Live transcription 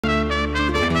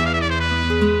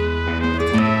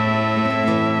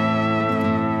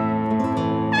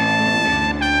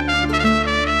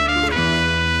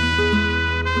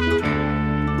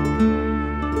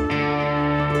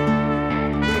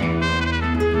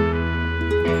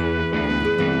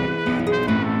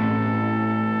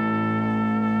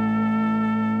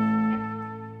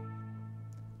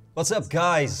What's up,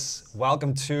 guys?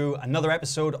 Welcome to another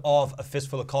episode of A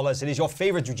Fistful of Collars. It is your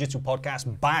favorite jiu-jitsu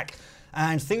podcast back,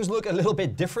 and things look a little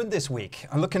bit different this week.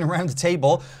 I'm looking around the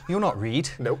table. You're not Reed.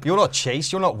 Nope. You're not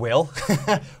Chase. You're not Will.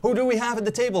 Who do we have at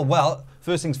the table? Well,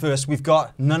 first things first, we've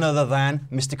got none other than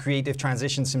Mr. Creative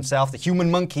Transitions himself, the human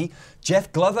monkey,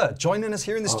 Jeff Glover, joining us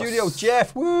here in the studio.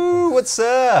 Jeff, woo, what's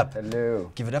up?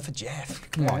 Hello. Give it up for Jeff.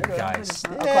 Come on, Yeah, guys.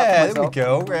 I'll Yeah, clap there we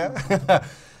go. myself. Yeah.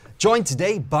 Joined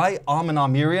today by Armin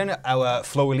Armirian, our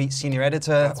Flow Elite senior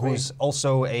editor, That's who's me.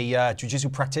 also a jiu-jitsu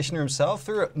practitioner himself.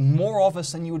 There are more of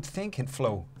us than you would think in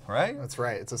Flow, right? That's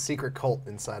right. It's a secret cult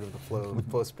inside of the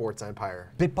Flow Sports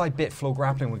empire. Bit by bit,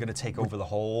 FloGrappling, we're going to take over the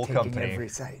whole company. Every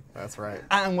site. That's right.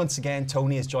 And once again,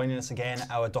 Tony is joining us again.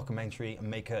 Our documentary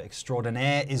maker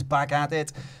extraordinaire is back at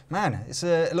it. Man, it's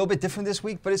a little bit different this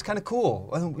week, but it's kind of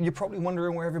cool. You're probably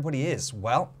wondering where everybody is.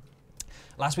 Well,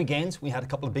 last weekend, we had a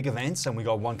couple of big events, and we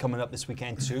got one coming up this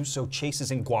weekend too. So Chase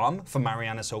is in Guam for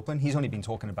Marianas Open. He's only been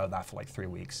talking about that for like 3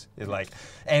 weeks. It's like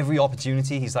every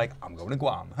opportunity, he's like, I'm going to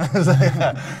Guam. I was like,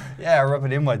 yeah, rub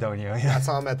it in, why don't you? Yeah. I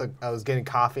saw him I was getting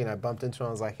coffee and I bumped into him.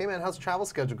 I was like, hey man, how's the travel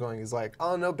schedule going? He's like,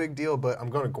 oh, no big deal, but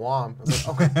I'm going to Guam. I was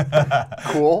like, okay,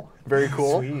 cool, very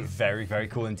cool. Sweet. Very, very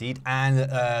cool indeed. And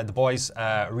the boys,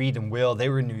 Reed and Will, they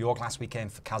were in New York last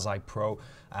weekend for Kazai Pro.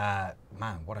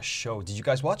 Man, what a show. Did you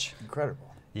guys watch? Incredible.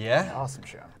 Yeah? Awesome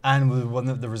show. And one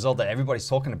of the result that everybody's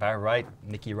talking about, right?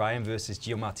 Nicky Ryan versus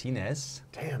Gio Martinez.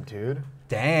 Damn, dude.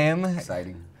 Damn.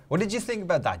 Exciting. What did you think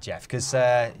about that, Jeff? Because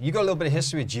you got a little bit of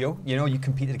history with Gio. You know, you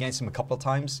competed against him a couple of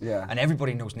times. Yeah. And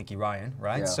everybody knows Nicky Ryan,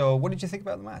 right? Yeah. So what did you think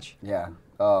about the match? Yeah.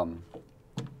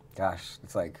 Gosh,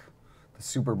 it's like the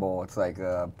Super Bowl. It's like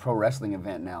a pro wrestling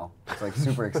event now. It's like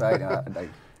super exciting. Like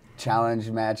challenge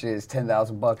matches,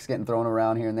 $10,000 getting thrown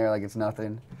around here and there like it's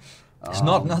nothing. It's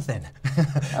not nothing.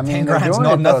 I 10 mean, they're grand's doing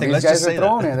not it, though. nothing. These Let's guys just are say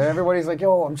throwing that. it. Everybody's like,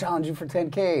 yo, I'm challenging you for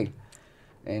 10K.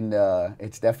 And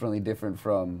it's definitely different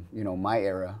from, you know, my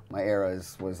era. My era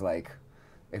was like,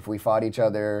 if we fought each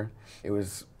other, it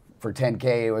was for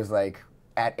 10K, it was like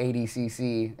at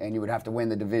ADCC, and you would have to win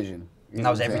the division. You And know that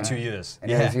was what I'm every saying? 2 years. And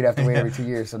yeah. You'd have to wait every 2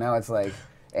 years. So now it's like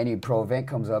any pro event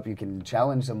comes up, you can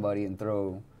challenge somebody and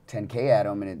throw 10K at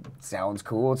them, and it sounds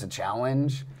cool. It's a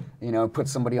challenge. You know, put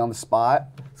somebody on the spot.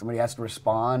 Somebody has to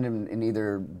respond and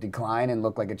either decline and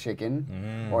look like a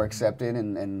chicken or accept it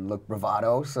and look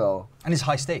bravado. So And it's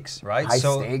high stakes, right? High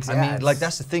stakes, I yeah, mean, like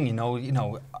that's the thing, you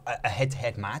know, a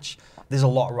head-to-head match. There's a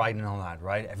lot riding on that,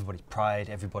 right? Everybody's pride,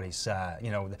 everybody's,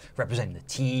 representing the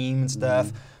team and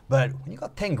stuff. But when you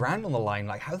got 10 grand on the line,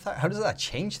 like how does that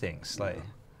change things? Like,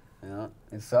 yeah,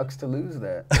 it sucks to lose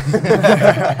that.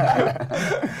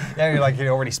 yeah, you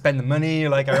already spent the money.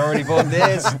 You're like, I already bought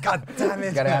this. God damn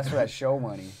it! Got to ask for that show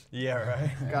money. Yeah,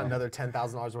 right. Got another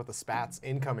 $10,000 worth of spats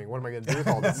incoming. What am I going to do with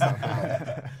all this stuff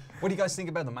now? What do you guys think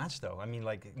about the match, though? I mean,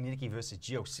 like Nicky versus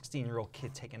Gio, 16-year-old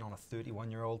kid taking on a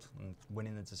 31-year-old and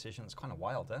winning the decision. It's kind of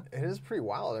wild, huh? It is pretty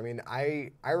wild. I mean, I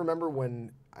remember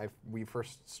when we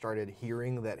first started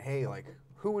hearing that, hey, like,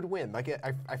 who would win? Like,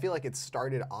 I feel like it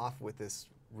started off with this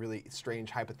really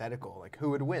strange hypothetical, like who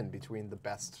would win between the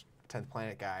best 10th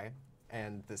Planet guy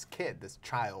and this kid, this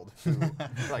child who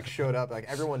like showed up, like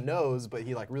everyone knows, but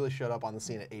he like really showed up on the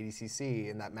scene at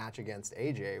ADCC, and that match against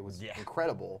AJ was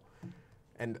incredible.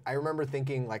 And I remember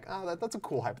thinking like, oh, that's a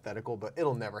cool hypothetical, but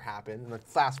it'll never happen. And like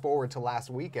fast forward to last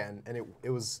weekend, and it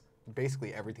was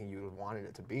basically everything you would wanted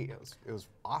it to be. It was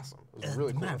awesome. It was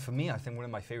really cool. Man, for me, I think one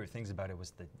of my favorite things about it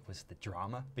was the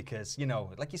drama, because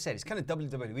like you said, it's kind of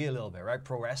WWE a little bit, right?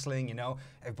 Pro wrestling,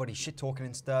 everybody's shit talking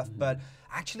and stuff. But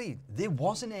actually, there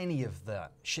wasn't any of the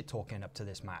shit talking up to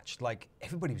this match. Like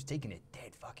everybody was taking it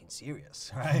dead fucking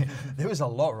serious, right? There was a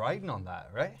lot riding on that,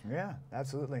 right? Yeah,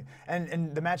 absolutely.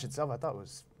 And the match itself, I thought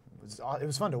it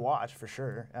was fun to watch for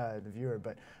sure, the viewer.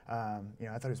 But I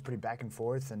thought it was pretty back and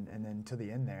forth, and then to the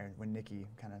end there when Nicky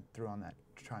kind of threw on that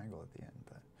triangle at the end.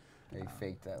 But They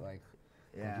faked that like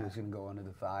he was gonna go under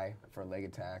the thigh for a leg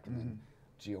attack, and then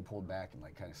Gio pulled back and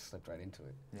like kind of slipped right into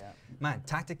it. Yeah. Man,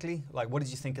 tactically, like, what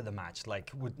did you think of the match?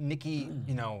 Like, with Nicky,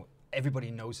 everybody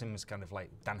knows him as kind of like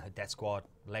Dan her death squad,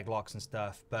 leg locks and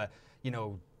stuff. But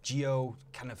Gio,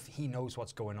 kind of, he knows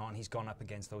what's going on. He's gone up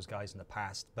against those guys in the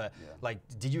past. But like,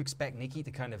 did you expect Nicky to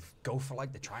kind of go for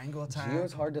like the triangle attack?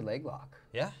 Gio's hard to leg lock.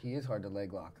 Yeah? He is hard to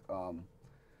leg lock.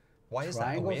 Why is that?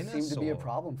 Triangles Awareness, seem to be a or-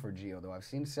 problem for Gio, though. I've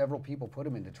seen several people put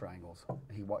him into triangles.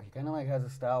 He kind of like has a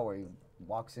style where he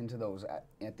walks into those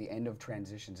at the end of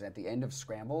transitions, at the end of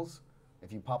scrambles.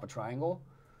 If you pop a triangle,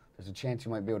 there's a chance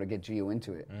you might be able to get Gio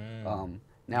into it.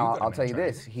 Now, got I'll him tell in you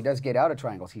this. He does get out of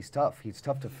triangles. He's tough. He's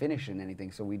tough to finish in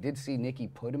anything. So we did see Nicky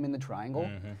put him in the triangle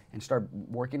and start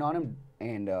working on him.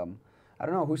 And I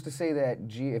don't know. Who's to say that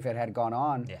if it had gone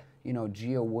on, Yeah. you know,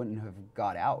 Gio wouldn't have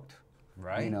got out.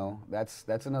 Right. You know,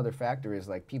 that's another factor is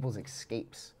like people's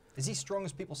escapes. Is he strong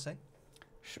as people say?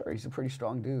 Sure, he's a pretty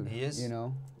strong dude. He is? You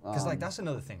know, Because like that's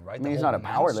another thing, right? I mean, The he's whole not a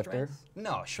man power lifter. strength.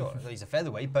 No, sure, he's a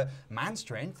featherweight, but man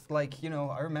strength, like, you know,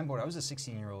 I remember when I was a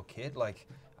 16-year-old kid, like,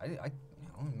 I you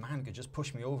know, man could just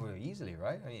push me over easily,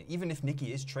 right? I mean, even if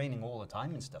Nicky is training all the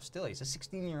time and stuff, still, he's a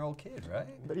 16-year-old kid, right?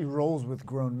 But he rolls with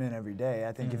grown men every day.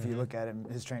 I think if you look at him,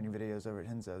 his training videos over at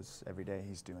Henzo's, every day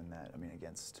he's doing that. I mean,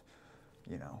 against,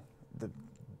 you know, the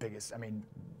biggest, I mean,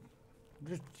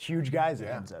 just huge guys at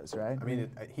Henzo's, right? I mean,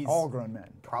 he's all grown men.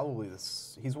 Probably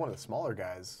he's one of the smaller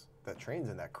guys that trains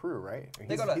in that crew, right? I mean,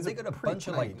 They got a pretty bunch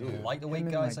of tiny like dude. lightweight Him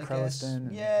and, guys, like, I guess. Krelliston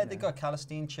and- Yeah, they got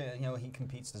Calistine. You know, he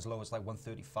competes as low as like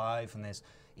 135, and there's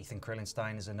Ethan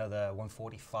Krillenstein is another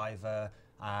 145er.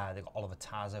 They got Oliver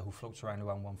Taza, who floats around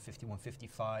 150,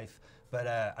 155. But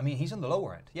I mean, he's on the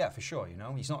lower end, yeah, for sure. You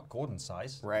know, he's not Gordon's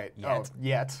size, Right. Yet. Oh,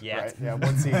 yet. Yet. Right. Yeah.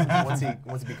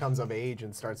 Once he becomes of age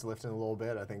and starts lifting a little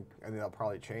bit, I think that'll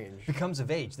probably change. Becomes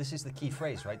of age. This is the key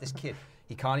phrase, right? This kid,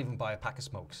 he can't even buy a pack of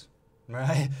smokes,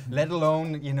 right? Let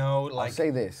alone, you know, like I'll say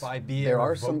this: buy beer. there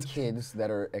or are some vote. kids that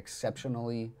are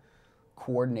exceptionally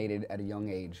coordinated at a young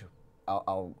age.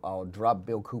 I'll drop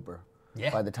Bill Cooper. Yeah.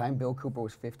 By the time Bill Cooper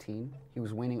was 15, he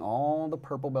was winning all the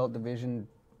purple belt division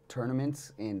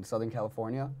tournaments in Southern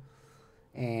California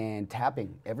and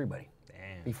tapping everybody.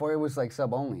 Damn. Before it was like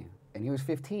sub only, and he was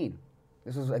 15.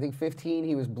 This was, I think, 15.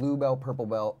 He was blue belt, purple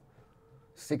belt.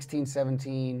 16,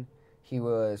 17, he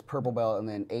was purple belt, and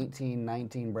then 18,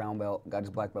 19 brown belt. Got his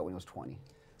black belt when he was 20.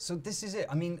 So this is it.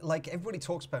 I mean, like everybody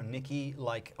talks about Nicky,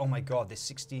 like, oh my God, this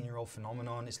 16-year-old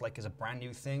phenomenon is like as a brand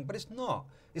new thing, but it's not.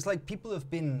 It's like people have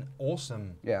been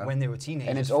awesome when they were teenagers.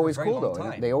 And it's for a always very cool long though.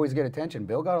 time. They always get attention.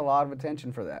 Bill got a lot of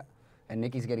attention for that, and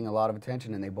Nicky's getting a lot of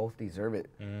attention, and they both deserve it.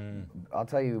 I'll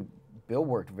tell you, Bill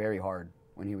worked very hard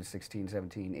when he was 16,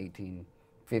 17, 18,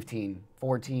 15,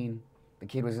 14. The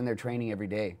kid was in there training every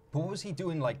day. But what was he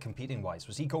doing, like competing wise?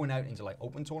 Was he going out into like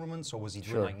open tournaments, or was he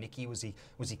doing Sure. like Nicky? Was he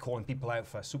calling people out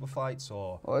for super fights,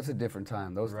 or? Well, it's a different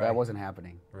time. Right. That wasn't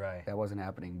happening. Right. That wasn't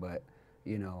happening. But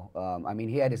you know, I mean,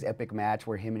 he had his epic match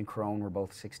where him and Crone were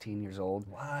both 16 years old,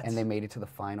 What? and they made it to the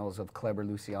finals of Kleber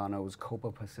Luciano's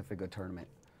Copa Pacifica tournament.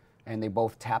 And they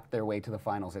both tapped their way to the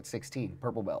finals at 16,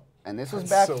 purple belt. And this was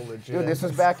back, so legit. dude. This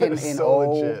was back in That's so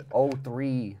legit.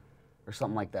 03 or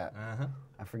something like that.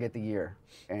 I forget the year.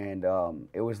 And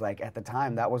it was like, at the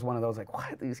time, that was one of those, like,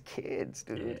 what, these kids,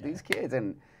 dude, Yeah. these kids.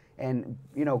 And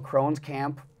you know, Crone's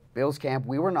camp, Bill's camp,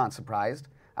 we were not surprised.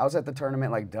 I was at the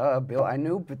tournament like, duh, Bill, I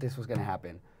knew that this was going to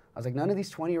happen. I was like, none of these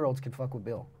 20-year-olds can fuck with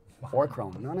Bill or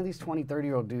Crone. None of these 20,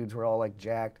 30-year-old dudes were all like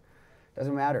jacked.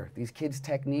 Doesn't matter. These kids'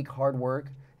 technique, hard work,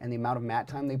 and the amount of mat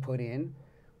time they put in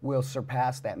will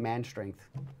surpass that man strength.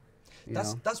 You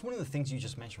know? That's one of the things you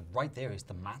just mentioned right there is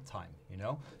the mat time, you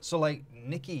know? So like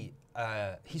Nicky,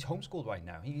 he's homeschooled right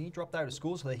now. He dropped out of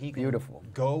school so that he can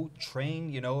go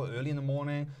train, you know, early in the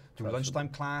morning, do a lunchtime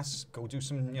class, go do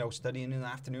some, you know, studying in the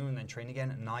afternoon, and then train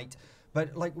again at night.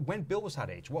 But like when Bill was that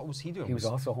age, what was he doing? He was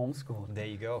also homeschooled. There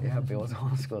you go. Yeah, Bill was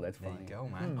homeschooled. That's There funny. you go,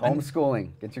 man.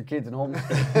 Homeschooling. Get your kids in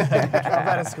homeschooling. Drop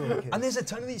out of school, kids. And there's a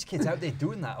ton of these kids out there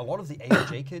doing that. A lot of the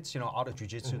AOJ kids, you know, Art of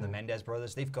Jiu-Jitsu, the Mendez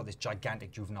brothers, they've got this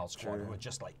gigantic juvenile squad who are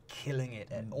just like killing it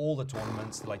at all the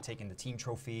tournaments. They're like taking the team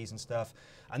trophies and stuff.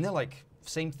 And they're like,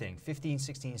 same thing, 15,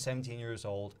 16, 17 years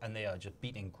old, and they are just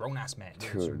beating grown-ass men. It's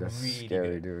Dude, that's really scary,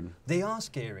 good. dude. They are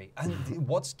scary. And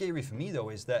what's scary for me, though,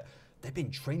 is that they've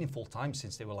been training full-time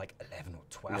since they were like 11 or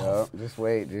 12. Yeah, just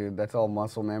wait, dude. That's all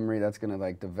muscle memory. That's gonna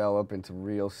like develop into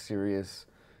real serious,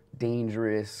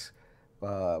 dangerous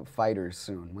fighters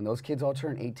soon. When those kids all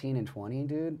turn 18 and 20,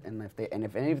 dude, and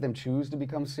if any of them choose to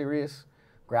become serious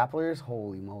grapplers,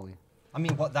 holy moly. I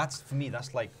mean, that's for me.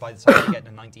 That's like by the time they get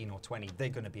to 19 or 20, they're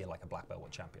going to be like a black belt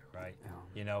world champion, right? Yeah.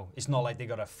 You know, it's not like they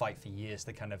got to fight for years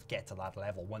to kind of get to that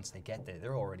level. Once they get there,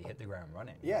 they're already hit the ground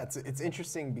running. Yeah, it's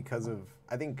interesting because of,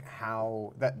 I think,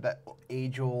 how that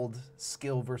age-old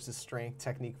skill versus strength,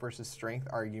 technique versus strength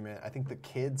argument, I think the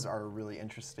kids are a really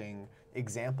interesting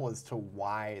example as to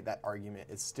why that argument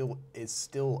is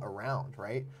still around,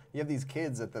 right? You have these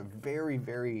kids at the very,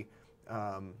 very,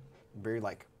 very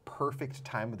like perfect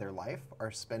time of their life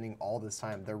are spending all this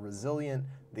time. They're resilient.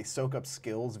 They soak up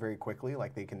skills very quickly.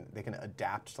 Like they can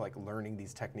adapt to like learning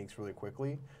these techniques really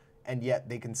quickly, and yet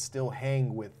they can still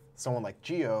hang with someone like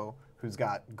Gio, who's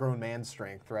got grown man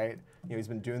strength, right? You know, he's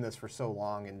been doing this for so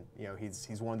long, and you know he's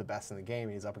one of the best in the game.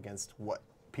 He's up against what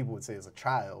people would say is a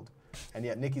child, and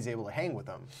yet Nicky's able to hang with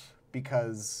him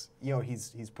because you know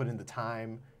he's put in the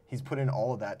time. He's put in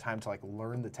all of that time to like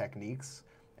learn the techniques.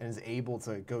 and is able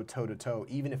to go toe to toe,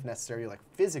 even if necessarily like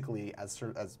physically as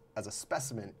a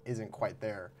specimen isn't quite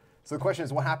there. So the question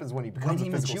is, what happens when he becomes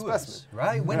a physical specimen?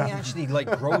 Right? When he actually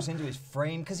like grows into his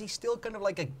frame, because he's still kind of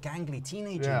like a gangly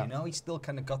teenager, you know? He's still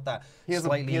kind of got that he has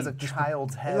a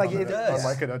child's head like on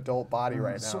like an adult body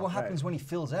right now. So what happens when he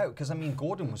fills out? Because I mean,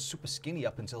 Gordon was super skinny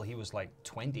up until he was like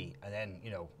 20, and then, you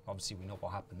know, obviously we know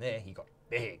what happened there. He got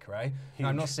big, right? Now,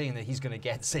 I'm not saying that he's going to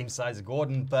get the same size as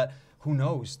Gordon, but who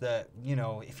knows that, you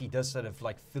know, if he does sort of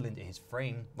like fill into his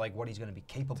frame, like what he's going to be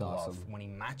capable of when he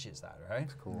matches that, right?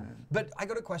 That's cool. But I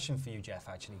got a question for you, Jeff,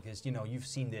 actually, because, you know, you've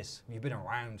seen this, you've been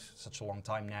around such a long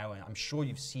time now, and I'm sure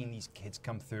you've seen these kids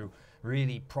come through,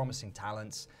 really promising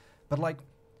talents. But like,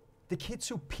 the kids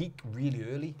who peak really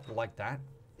early like that,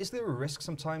 is there a risk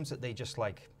sometimes that they just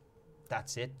like,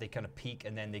 that's it, they kind of peak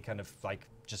and then they kind of like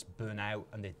just burn out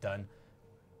and they're done?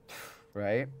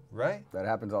 Right? Right? That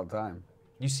happens all the time.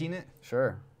 You seen it?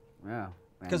 Sure. Yeah.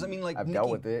 Because I mean, like, I've dealt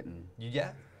with it, and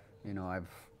yeah. you know, I've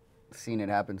seen it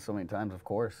happen so many times. Of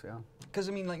course, yeah. Because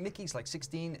I mean, like, Nicky's like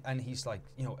 16, and he's like,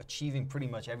 you know, achieving pretty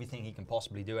much everything he can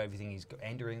possibly do. Everything he's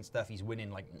entering and stuff, he's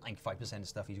winning like 95% of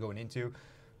stuff he's going into.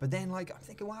 But then, like, I'm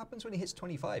thinking, what happens when he hits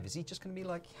 25? Is he just going to be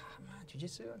like, man,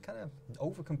 jiu-jitsu, I'm kind of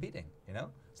over competing, you know?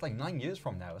 It's like 9 years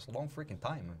from now. It's a long freaking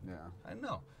time. Yeah. I don't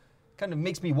know. Kind of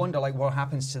makes me wonder, like, what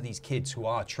happens to these kids who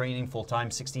are training full-time,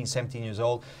 16, 17 years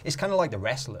old. It's kind of like the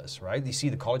wrestlers, right? You see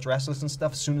the college wrestlers and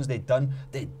stuff, as soon as they're done,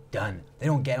 they're done. They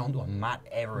don't get onto a mat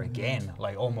ever again,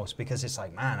 like, almost, because it's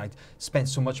like, man, I spent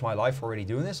so much of my life already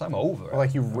doing this, I'm over. Or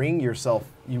like you wring yourself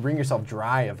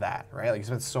dry of that, right? Like you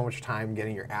spend so much time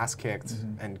getting your ass kicked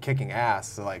and kicking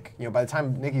ass. So like, you know, by the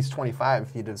time Nicky's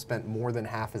 25, he'd have spent more than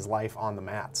half his life on the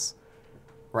mats,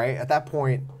 right? At that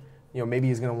point, you know, maybe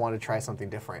he's going to want to try something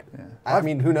different. Yeah. I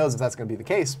mean, who knows if that's going to be the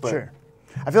case, but. Sure.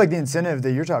 I feel like the incentive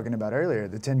that you're talking about earlier,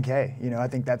 the 10K, you know, I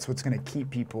think that's what's going to keep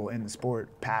people in the sport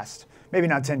past, maybe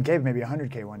not 10K, but maybe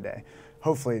 100K one day.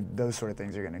 Hopefully those sort of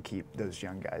things are going to keep those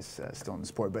young guys still in the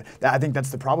sport. But I think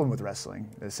that's the problem with wrestling.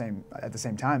 At the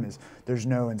same time is there's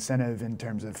no incentive in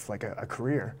terms of like a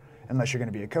career unless you're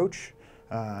going to be a coach.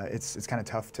 It's kind of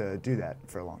tough to do that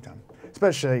for a long time,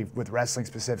 especially with wrestling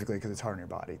specifically because it's hard on your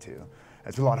body too.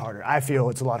 It's a lot harder. I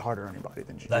feel it's a lot harder on your body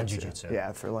than jiu-jitsu.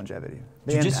 Yeah, for longevity.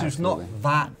 Jiu-jitsu's not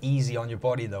that easy on your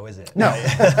body, though, is it? No.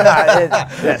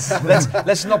 Yes.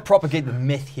 Let's not propagate the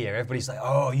myth here. Everybody's like,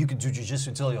 oh, you can do jiu-jitsu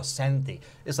until you're 70.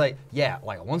 It's like, yeah,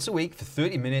 like once a week for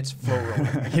 30 minutes, flow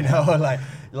rolling. You know,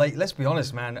 like let's be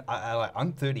honest, man.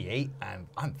 I'm 38 and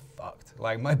I'm fucked.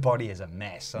 Like my body is a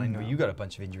mess. I know you got a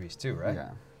bunch of injuries too, right? Yeah,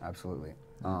 absolutely.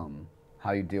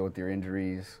 How you deal with your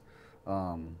injuries.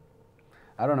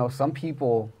 I don't know. Some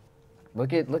people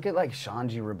look at like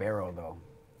Shanji Ribeiro though.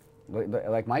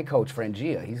 Like my coach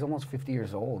Frangia, he's almost 50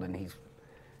 years old and he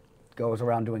goes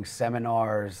around doing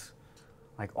seminars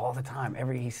like all the time.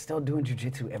 He's still doing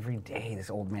jiu-jitsu every day.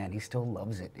 This old man, he still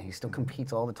loves it. He still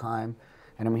competes all the time.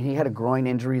 And I mean, he had a groin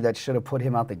injury that should have put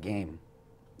him out the game.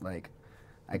 Like,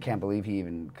 I can't believe he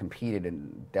even competed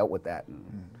and dealt with that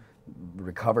and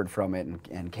recovered from it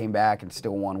and came back and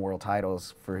still won world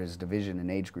titles for his division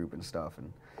and age group and stuff.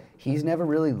 And he's never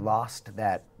really lost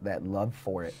that love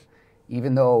for it,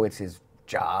 even though it's his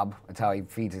job. It's how he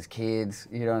feeds his kids.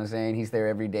 You know what I'm saying? He's there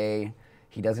every day.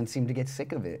 He doesn't seem to get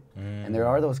sick of it. And there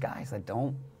are those guys that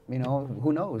don't, you know,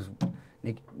 who knows?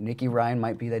 Nicky Ryan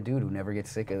might be that dude who never gets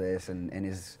sick of this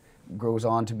and grows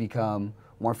on to become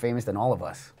more famous than all of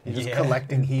us. He's just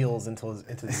collecting heels into his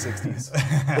 60s.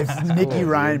 If Nicky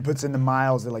Ryan puts in the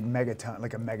miles, they're like a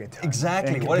megaton.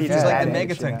 Exactly. What if he's like the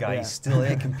megaton guy? He's still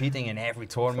there competing in every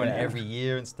tournament every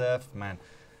year and stuff, man.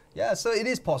 Yeah, so it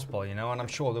is possible, you know, and I'm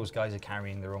sure those guys are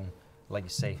carrying their own, like you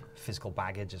say, physical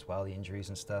baggage as well, the injuries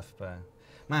and stuff. But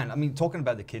man, I mean, talking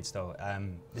about the kids though,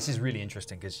 this is really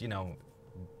interesting because, you know,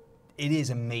 it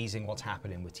is amazing what's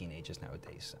happening with teenagers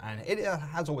nowadays. And it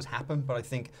has always happened, but I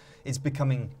think it's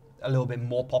becoming a little bit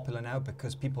more popular now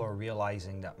because people are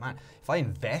realizing that, man, if I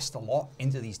invest a lot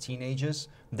into these teenagers,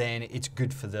 then it's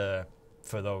good for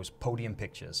those podium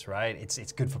pictures, right?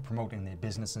 It's good for promoting their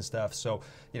business and stuff. So,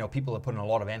 you know, people are putting a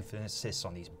lot of emphasis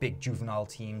on these big juvenile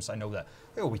teams. I know that,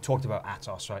 you know, we talked about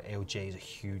Atos, right? AOJ is a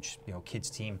huge, you know,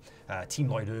 kids team. Team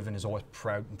Lloyd Irvin is always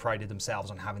prided themselves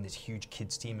on having this huge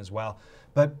kids team as well.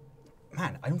 But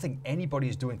man, I don't think anybody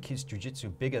is doing kids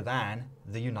jiu-jitsu bigger than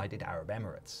the United Arab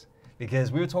Emirates.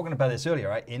 Because we were talking about this earlier,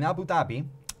 right? In Abu Dhabi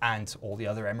and all the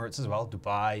other Emirates as well,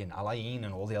 Dubai and Al Ain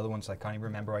and all the other ones I can't even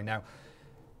remember right now,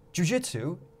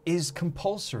 jiu-jitsu is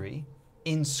compulsory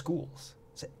in schools.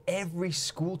 So every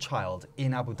school child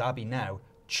in Abu Dhabi now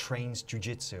trains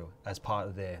jiu-jitsu as part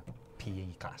of their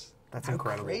PE class. That's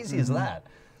incredible. How crazy is that?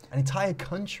 an entire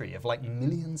country of like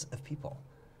millions of people.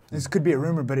 This could be a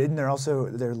rumor, but isn't there also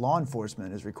their law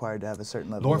enforcement is required to have a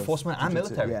certain level Law of enforcement and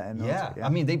jiu-jitsu? military. Yeah, and military, I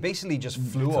mean, they basically just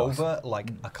flew over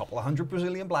like a couple of hundred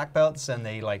Brazilian black belts, and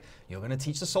they like, you're going to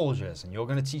teach the soldiers, and you're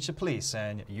going to teach the police,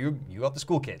 and you got the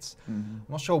school kids. I'm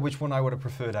not sure which one I would have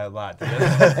preferred out of that.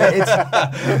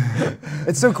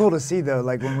 It's so cool to see though.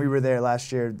 Like when we were there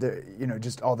last year, you know,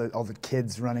 just all the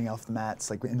kids running off the mats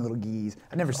like in little gis.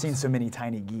 I've never seen so many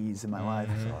tiny gis in my life.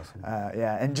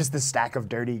 Yeah, and just the stack of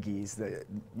dirty gis that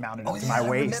mounted up to my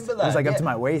waist. It was like up to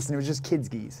my waist, and it was just kids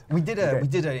gis. We did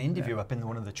an interview up in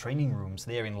one of the training rooms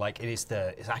there, in like it's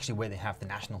actually where they have the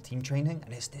national team training,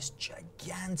 and it's this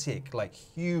gigantic, like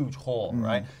huge hall,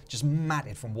 right? Just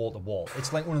matted from wall to wall.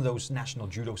 It's like one of those national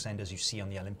judo centers you see on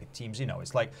the Olympic teams. You know,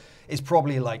 it's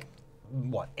probably like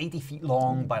what, 80 feet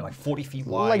long by like 40 feet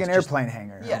wide. Like an airplane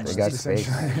hangar. Yeah, They got space.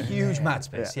 huge mat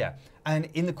space. Yeah. And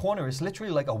in the corner, it's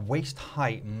literally like a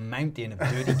waist-height mountain of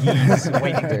dirty geese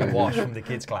waiting to be washed from the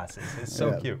kids' classes. It's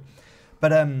so cute.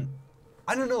 But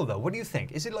I don't know though. What do you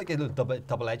think? Is it like a little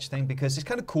double-edged thing? Because it's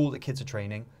kind of cool that kids are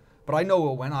training. But I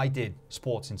know when I did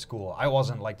sports in school, I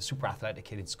wasn't like the super athletic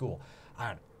kid in school.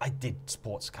 I did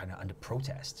sports kind of under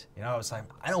protest. You know, I was like,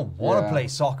 I don't want to play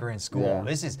soccer in school.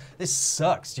 This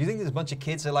sucks. Do you think there's a bunch of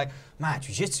kids that are like, man,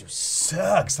 jiu-jitsu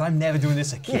sucks. I'm never doing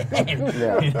this again.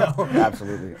 You know?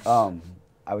 Absolutely.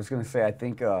 I was gonna say, I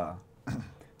think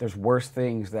there's worse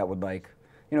things that would, like,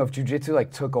 you know, if jiu-jitsu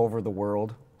like took over the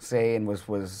world, say, and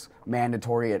was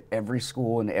mandatory at every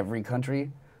school in every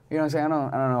country. You know what I'm saying?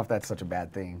 I don't know if that's such a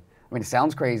bad thing. I mean, it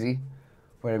sounds crazy,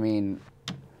 but I mean,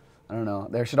 I don't know.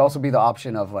 There should also be the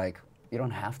option of like, you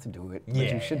don't have to do it, but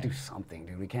you should do something,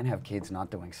 dude. We can't have kids not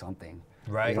doing something.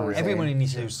 Right. You know Everyone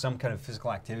needs to do some kind of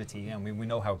physical activity. And we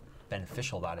know how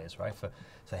beneficial that is, right? For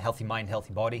a healthy mind,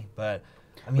 healthy body. But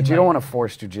I mean, but you don't want to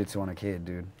force jiu-jitsu on a kid,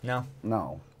 dude. No.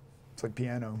 No. It's like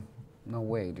piano. No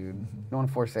way, dude. You don't want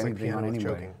to force anything on anybody.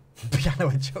 Choking. Piano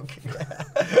and choking.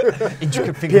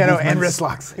 Intricate finger Piano movements. and wrist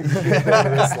locks.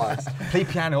 Wrist locks. Play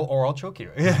piano or I'll choke you.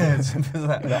 Yeah, simple as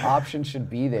that. The option should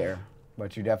be there,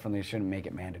 but you definitely shouldn't make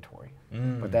it mandatory.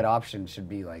 But that option should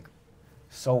be like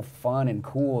so fun and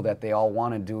cool that they all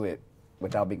want to do it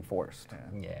without being forced.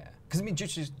 Yeah. Because I mean,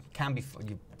 jiu-jitsu can be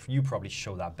fun. You probably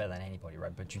show that better than anybody,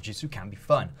 right? But jiu-jitsu can be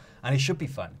fun. And it should be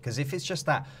fun. Because if it's just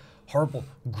that horrible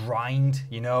grind,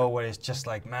 you know, where it's just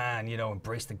like, man, you know,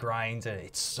 embrace the grind, and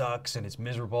it sucks and it's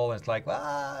miserable, and it's like,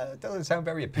 it doesn't sound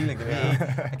very appealing to me.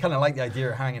 I kind of like the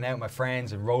idea of hanging out with my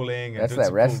friends and rolling. And That's doing that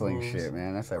some wrestling cool moves. shit,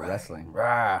 man. That's that wrestling.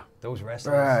 Rah, those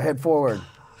wrestlers. Head forward.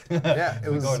 Yeah, it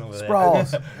was going over there.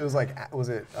 Sprawls. It was like, was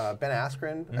it Ben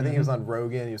Askren? I think he was on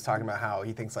Rogan. He was talking about how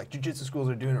he thinks like jiu-jitsu schools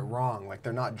are doing it wrong. Like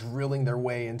they're not drilling their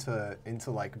way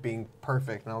into like being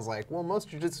perfect. And I was like, well, most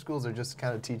jiu-jitsu schools are just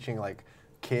kind of teaching like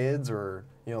kids or,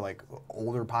 you know, like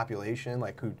older population,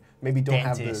 like who maybe don't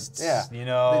Dentists, have the, you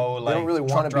know, they don't really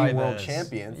want to be world drivers.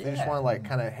 champions. They just Yeah. want to like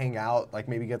kind of hang out, like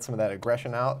maybe get some of that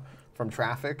aggression out from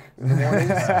traffic in the mornings,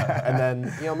 and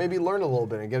then, you know, maybe learn a little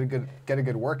bit and get a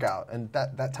good workout. And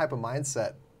that type of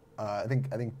mindset, I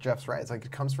think Jeff's right. It's like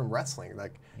it comes from wrestling.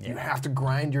 Like you have to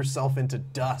grind yourself into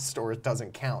dust or it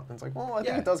doesn't count. And it's like, well, I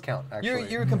think it does count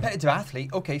actually. You're a competitive athlete.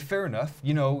 Okay, fair enough.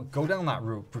 You know, go down that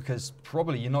route because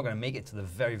probably you're not going to make it to the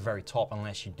very, very top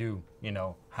unless you do, you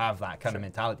know, have that kind of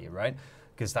mentality, right?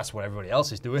 Because that's what everybody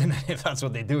else is doing. If that's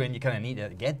what they're doing, you kind of need to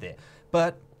get there.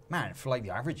 But man, for like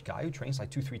the average guy who trains like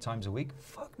 2-3 times a week,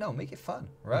 fuck no, make it fun,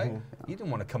 right? You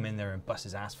don't want to come in there and bust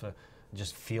his ass for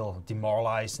just feel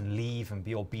demoralized and leave and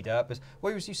be all beat up.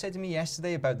 What was you said to me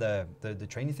yesterday about the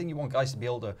training thing? You want guys to be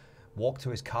able to walk to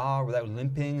his car without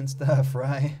limping and stuff,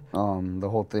 right? The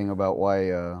whole thing about why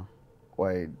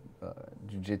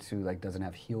jiu-jitsu like doesn't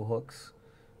have heel hooks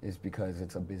is because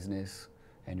it's a business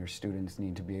and your students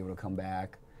need to be able to come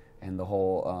back, and the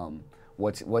whole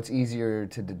what's easier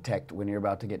to detect when you're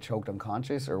about to get choked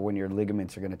unconscious or when your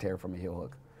ligaments are going to tear from a heel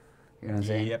hook. You know what I'm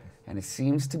saying? Yep. And it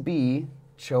seems to be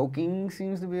choking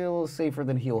seems to be a little safer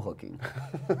than heel hooking,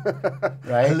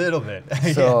 right? A little bit.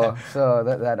 So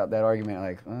that argument,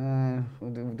 like,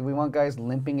 do we want guys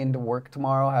limping into work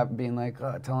tomorrow, being like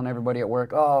telling everybody at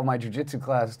work, oh, my jiu-jitsu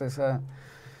class, this.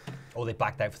 Oh, they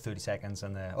blacked out for 30 seconds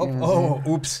and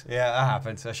oops, yeah, that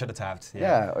happened. I should have tapped.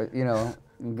 Yeah, you know,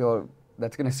 go.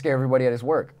 That's going to scare everybody at his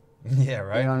work. Yeah,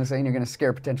 right. You know what I'm saying? You're going to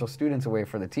scare potential students away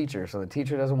for the teacher, so the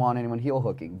teacher doesn't want anyone heel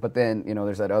hooking. But then, you know,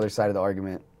 there's that other side of the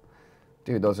argument.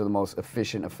 Dude, those are the most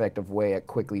efficient, effective way at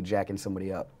quickly jacking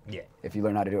somebody up. Yeah. If you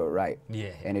learn how to do it right.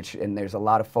 Yeah. And there's a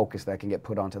lot of focus that can get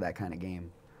put onto that kind of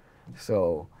game.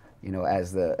 So, you know,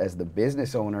 as the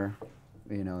business owner,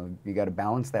 you know, you got to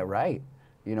balance that right.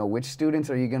 You know, which students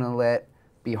are you going to let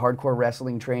be hardcore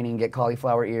wrestling training, get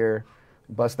cauliflower ear,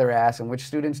 bust their ass, and which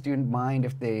students do you mind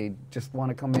if they just want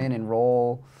to come in and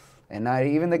roll? And not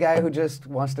even the guy who just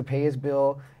wants to pay his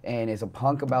bill and is a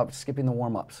punk about skipping the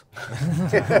warm-ups.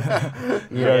 You know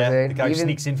what I'm saying? The guy who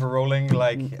sneaks in for rolling,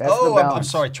 like, That's oh, the I'm balance.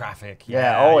 sorry, traffic.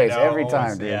 Yeah, always, you know, every always,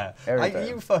 time, dude. Yeah. Every time.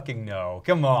 You fucking know.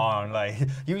 Come on. Like,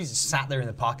 you just sat there in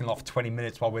the parking lot for 20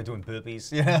 minutes while we're doing burpees.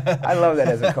 Yeah. I love that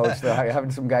as a coach, though, having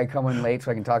some guy come in late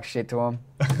so I can talk shit to him.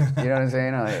 You know what I'm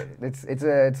saying?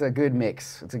 It's a good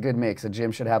mix. It's a good mix. A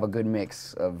gym should have a good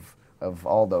mix of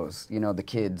all those. You know, the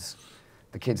kids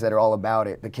that are all about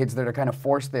it, the kids that are kind of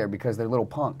forced there because they're little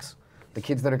punks, the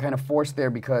kids that are kind of forced there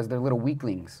because they're little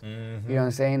weaklings. You know what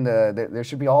I'm saying? There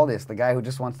should be all this. The guy who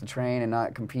just wants to train and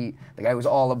not compete, the guy who's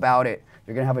all about it.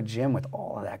 You're gonna have a gym with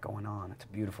all of that going on. It's a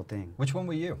beautiful thing. Which one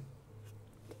were you?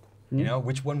 You know,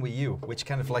 which one were you? Which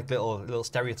kind of like little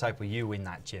stereotype were you in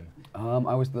that gym?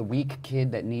 I was the weak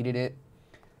kid that needed it,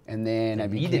 and then I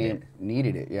became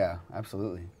needed it. Yeah,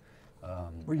 absolutely.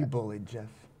 Were you bullied, Jeff?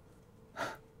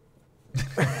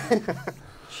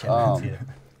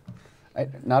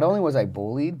 Not only was I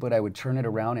bullied, but I would turn it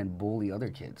around and bully other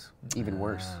kids, even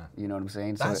worse. You know what I'm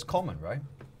saying? That's common, right?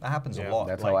 That happens a lot.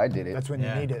 That's how I did it. That's when you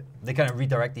need it. They kind of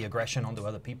redirect the aggression onto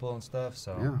other people and stuff.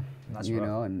 So Yeah, that's you rough.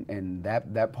 know, and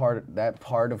that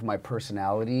part of my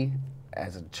personality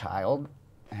as a child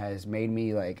has made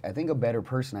me, like, I think, a better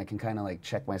person. I can kind of like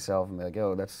check myself and be like,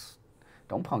 yo,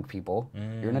 don't punk people.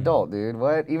 You're an adult, dude.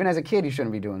 What? Even as a kid, you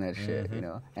shouldn't be doing that shit, you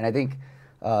know? And I think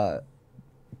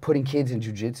putting kids in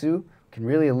jiu-jitsu can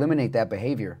really eliminate that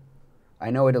behavior. I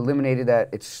know it eliminated that.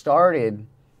 It started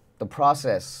the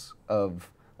process of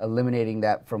eliminating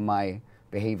that from my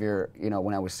behavior, you know,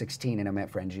 when I was 16 and I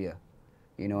met Frangia.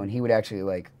 You know, and he would actually,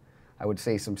 like, I would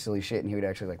say some silly shit and he would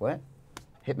actually like, what?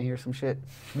 Hit me or some shit?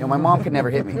 You know, my mom could never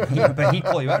hit me. But he'd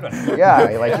call you out on it. Yeah,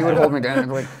 like he would hold me down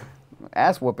and like,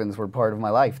 ass whoopings were part of my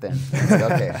life then. Like,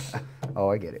 okay. Oh,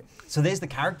 I get it. So there's the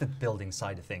character building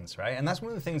side of things, right? And that's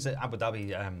one of the things that Abu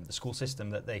Dhabi, the school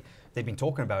system, that they've been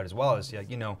talking about as well, is,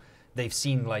 you know, they've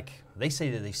seen, like, they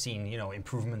say that they've seen, you know,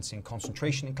 improvements in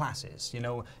concentration in classes, you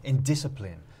know, in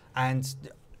discipline. And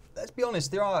let's be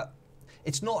honest,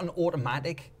 it's not an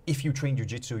automatic, if you train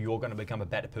jiu-jitsu, you're going to become a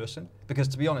better person. Because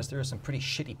to be honest, there are some pretty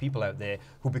shitty people out there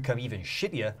who become even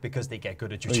shittier because they get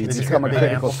good at Well, jiu-jitsu. you become a They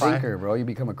critical amplify. thinker, bro. You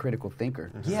become a critical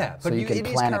thinker. Yeah, So but you can it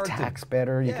is plan character. attacks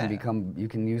better. You Yeah. you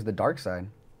can use the dark side.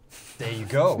 There you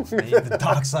go, the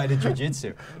dark side of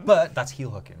jiu-jitsu. But that's heel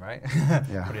hooking, right?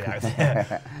 Yeah. Put it out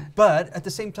there. But at the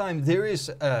same time, there is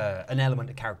an element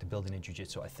of character building in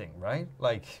jiu-jitsu, I think, right?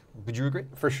 Like, would you agree?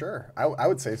 For sure, I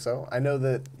would say so. I know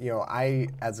that, you know,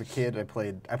 as a kid, I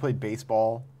played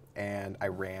baseball and I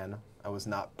ran. I was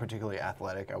not particularly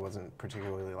athletic. I wasn't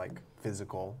particularly like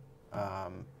physical.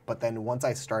 But then once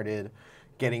I started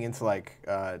getting into like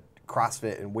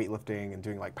CrossFit and weightlifting and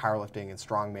doing like powerlifting and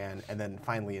strongman, and then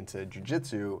finally into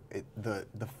jiu-jitsu,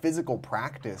 the physical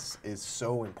practice is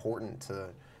so important to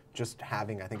just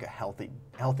having, I think, a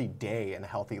healthy day and a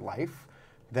healthy life,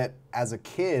 that as a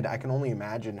kid I can only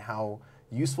imagine how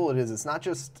useful it is. It's not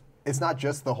just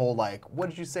the whole like, what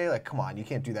did you say? Like, come on, you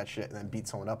can't do that shit, and then beat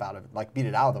someone up beat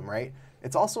it out of them, right?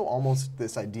 It's also almost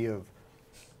this idea of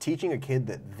teaching a kid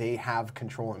that they have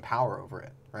control and power over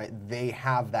it, right? They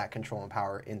have that control and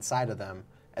power inside of them,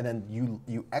 and then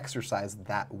you exercise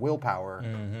that willpower,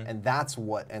 and that's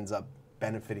what ends up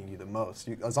benefiting you the most.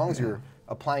 As long as you're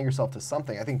applying yourself to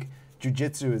something, I think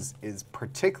jiu-jitsu is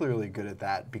particularly good at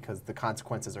that because the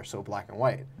consequences are so black and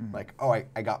white. Like, oh,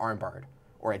 I got armbarred,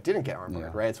 or I didn't get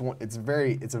armbarred, right? It's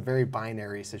a very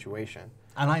binary situation.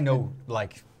 And I know,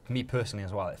 like, me personally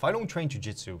as well, if I don't train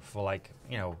jiu-jitsu for, like,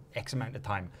 you know, X amount of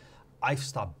time, I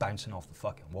start bouncing off the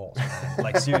fucking walls. Man.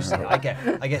 Like, seriously, I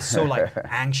get so like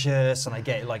anxious, and I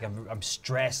get like I'm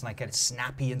stressed, and I get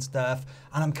snappy and stuff,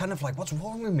 and I'm kind of like, what's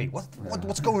wrong with me?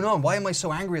 What's going on? Why am I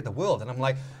so angry at the world? And I'm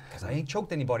like, because I ain't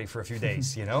choked anybody for a few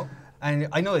days, you know. And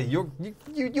I know that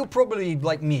you're probably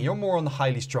like me. You're more on the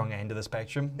highly strung end of the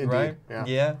spectrum, Indeed, right?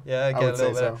 yeah. I get would a little say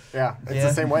bit. so. Yeah, it's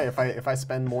the same way. If I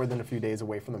spend more than a few days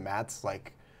away from the mats,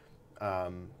 like,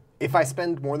 if I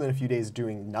spend more than a few days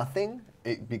doing nothing,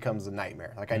 it becomes a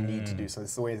nightmare. Like, I need to do something.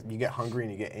 It's the way you get hungry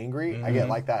and you get angry. I get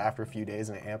like that after a few days,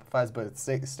 and it amplifies. But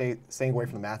staying away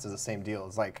from the mats is the same deal.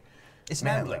 It's like, It's an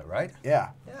outlet, right? Yeah.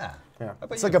 Yeah. Yeah.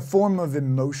 It's like a form of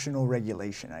emotional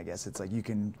regulation, I guess. It's like you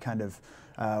can kind of,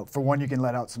 for one, you can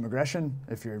let out some aggression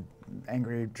if you're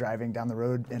angry driving down the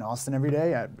road in Austin every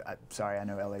day. Sorry, I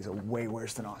know LA's way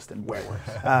worse than Austin. Way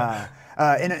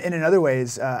worse. In other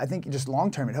ways, I think just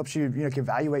long term, it helps you,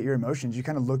 evaluate your emotions. You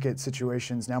kind of look at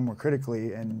situations now more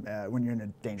critically, and when you're in a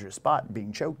dangerous spot,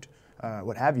 being choked,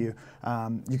 what have you,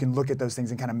 you can look at those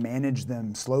things and kind of manage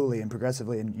them slowly and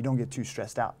progressively, and you don't get too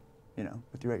stressed out,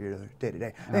 with your regular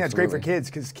day-to-day. I think that's great for kids,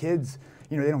 because kids,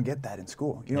 they don't get that in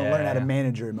school. You don't learn how to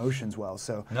manage your emotions well.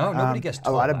 So no, nobody gets taught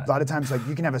a lot of times, like,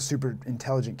 you can have a super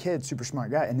intelligent kid, super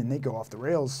smart guy, and then they go off the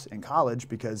rails in college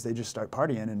because they just start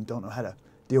partying and don't know how to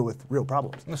deal with real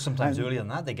problems. Well, sometimes earlier than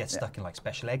that, they get stuck in like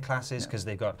special ed classes because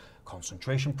they've got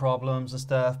concentration problems and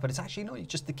stuff. But it's actually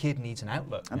just the kid needs an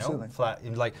outlet. Absolutely.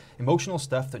 Like emotional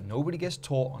stuff that nobody gets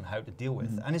taught on how to deal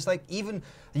with. And it's like, even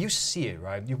you see it,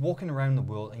 right? You're walking around the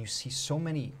world and you see so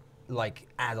many like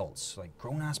adults, like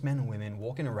grown-ass men and women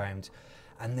walking around,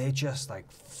 and they're just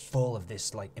like full of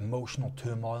this like emotional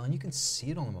turmoil, and you can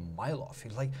see it on them a mile off.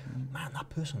 You're like, man, that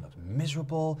person looks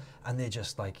miserable, and they're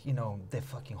just like, they're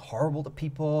fucking horrible to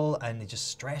people, and they're just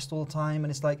stressed all the time.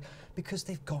 And it's like, because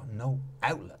they've got no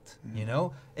outlet,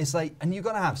 It's like, and you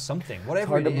gotta have something,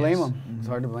 whatever it is. It's hard to blame them. It's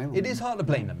hard to blame them. It is hard to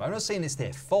blame them. I'm not saying it's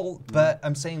their fault, but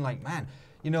I'm saying, like, man,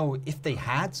 if they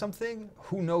had something,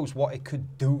 who knows what it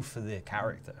could do for their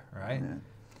character, right? Yeah.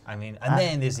 I mean, and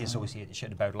then there's the associated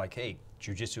shit about, like, hey,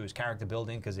 jiu-jitsu is character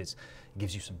building because it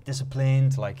gives you some discipline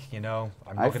to, like, I'm not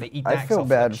going to eat that. I feel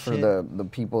bad for the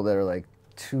people that are, like,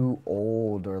 too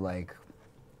old or, like,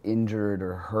 injured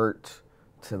or hurt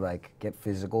to, like, get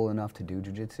physical enough to do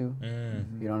jiu-jitsu. You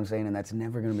know what I'm saying? And that's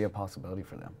never going to be a possibility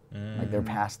for them. Like, they're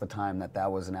past the time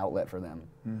that was an outlet for them.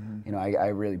 I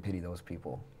really pity those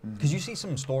people. Because you see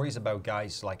some stories about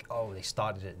guys like, oh, they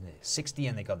started at 60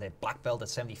 and they got their black belt at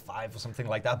 75 or something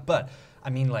like that. But,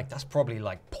 I mean, like, that's probably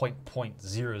like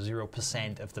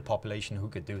 0.00% of the population who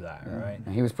could do that, right?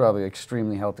 And he was probably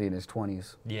extremely healthy in his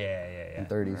 20s. Yeah. And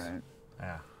 30s. Right.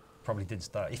 Yeah. Probably did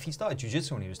start. If he started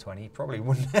jiu-jitsu when he was 20, he probably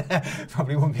wouldn't be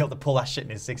able to pull that shit in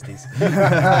his 60s.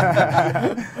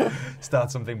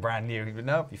 Start something brand new. He would,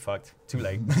 no, be fucked. Too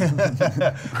late.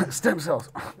 Stem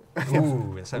cells.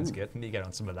 Ooh, it sounds good. Need to get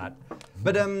on some of that.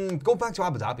 But go back to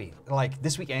Abu Dhabi. Like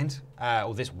this weekend,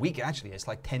 or this week actually, it's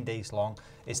like 10 days long.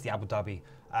 It's the Abu Dhabi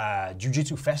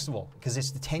Jiu-Jitsu Festival, because it's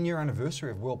the 10-year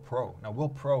anniversary of World Pro. Now,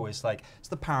 World Pro is like, it's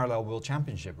the parallel world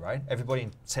championship, right?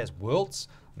 Everybody says worlds,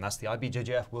 and that's the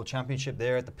IBJJF World Championship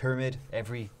there at the Pyramid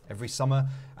every summer,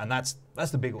 and that's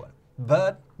the big one.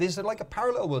 But there's like a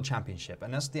parallel world championship,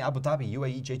 and that's the Abu Dhabi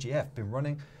UAE JJF, been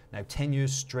running now 10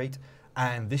 years straight,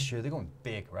 and this year they're going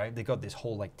big, right? They got this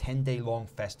whole like 10-day long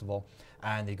festival,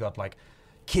 and they got like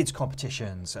kids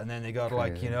competitions, and then they got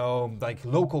like, like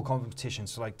local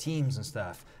competitions, so like teams and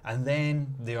stuff. And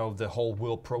then, the whole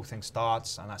World Pro thing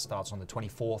starts, and that starts on the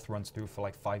 24th, runs through for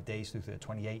like 5 days through to the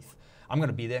 28th. I'm going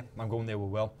to be there. I'm going there with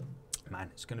Will. Man,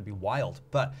 it's going to be wild.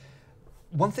 But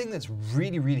one thing that's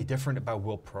really, really different about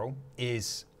World Pro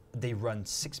is they run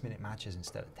 6-minute matches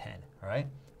instead of 10, right?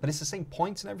 But it's the same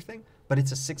points and everything, but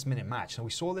it's a 6-minute match. And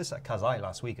we saw this at Kazai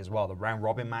last week as well. The round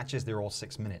robin matches, they're all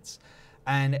 6 minutes.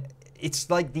 And it's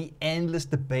like the endless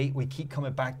debate. We keep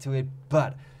coming back to it,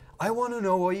 but I want to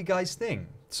know what you guys think.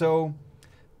 So,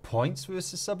 points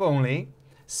versus sub only,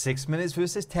 6 minutes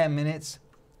versus 10 minutes.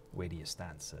 Where do you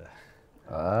stand, sir?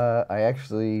 I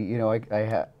actually,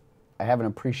 I have an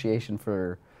appreciation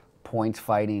for points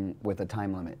fighting with a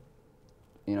time limit.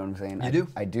 You know what I'm saying? You do?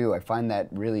 I do. I find that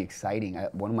really exciting.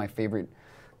 One of my favorite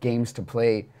games to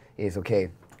play is, okay,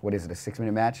 what is it, a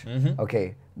 6-minute match?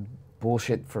 Okay,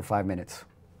 bullshit for 5 minutes.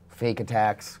 Fake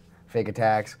attacks.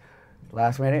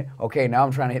 Last minute, okay, now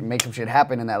I'm trying to make some shit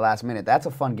happen in that last minute. That's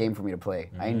a fun game for me to play.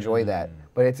 I enjoy that.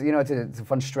 But it's, it's a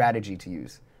fun strategy to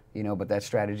use. But that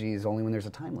strategy is only when there's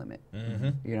a time limit. You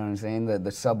know what I'm saying?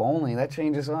 The sub only, that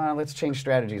changes, let's change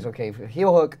strategies. Okay,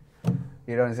 heel hook,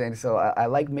 you know what I'm saying? So I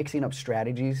like mixing up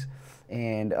strategies.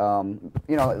 And,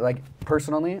 like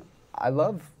personally, I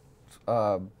love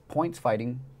points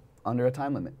fighting under a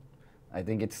time limit. I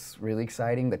think it's really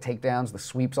exciting. The takedowns, the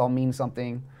sweeps all mean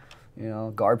something.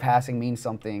 Guard passing means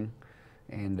something.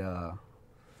 And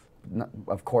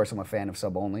of course, I'm a fan of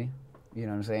sub only. You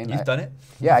know what I'm saying? You've done it?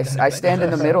 Yeah, I stand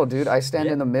in the middle, dude. I stand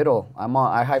in the middle.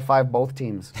 I high five both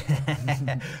teams.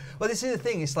 Well, this is the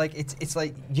thing. It's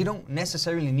like you don't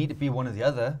necessarily need to be one or the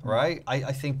other, right?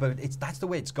 I think, but that's the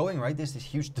way it's going, right? There's this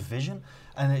huge division,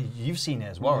 and you've seen it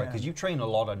as well, right? Because you train a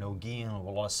lot of no-gi and a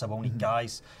lot of sub-only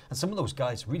guys, and some of those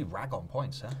guys really rag on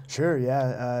points, huh? Sure,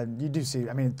 yeah. You do see.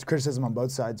 I mean, it's criticism on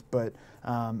both sides, but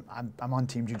I'm on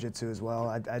Team Jiu-Jitsu as well.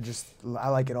 I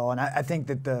like it all, and I think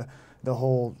that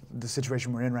the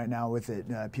situation we're in right now with it,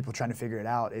 people trying to figure it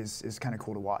out is kind of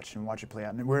cool to watch it play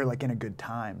out. And we're like in a good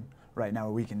time right now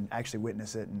where we can actually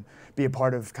witness it and be a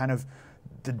part of kind of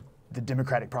the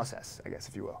democratic process, I guess,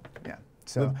 if you will. Yeah.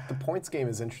 So the points game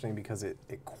is interesting because it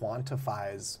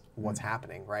quantifies what's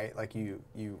happening, right? Like you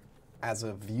as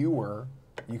a viewer,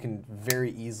 you can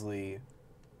very easily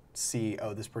see,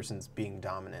 oh, this person's being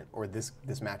dominant, or this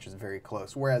match is very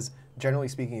close. Whereas generally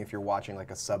speaking, if you're watching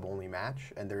like a sub-only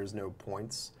match and there's no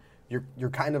points, you're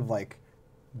kind of like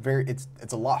it's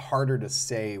a lot harder to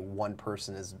say one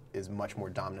person is much more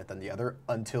dominant than the other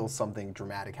until something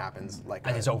dramatic happens, like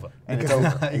and it's over. And it's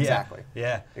over. Exactly.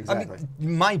 Yeah. Exactly. I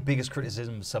mean, my biggest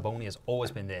criticism of sub-only has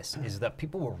always been this: is that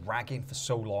people were ragging for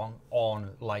so long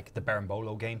on like the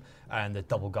Berimbolo game and the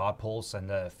double guard pulls and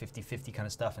the 50-50 kind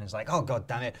of stuff, and it's like, oh god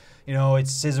damn it, you know,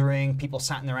 it's scissoring, people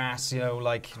sat in their ass, you know,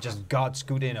 like just guard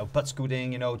scooting or butt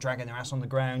scooting, you know, dragging their ass on the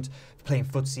ground, playing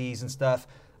footsies and stuff.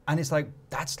 And it's like,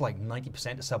 that's like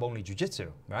 90% of sub-only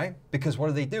jiu-jitsu, right? Because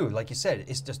what do? Like you said,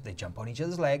 it's just they jump on each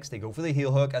other's legs, they go for the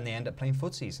heel hook, and they end up playing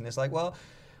footsies. And it's like, well,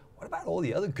 what about all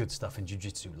the other good stuff in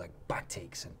jiu-jitsu, like back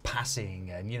takes and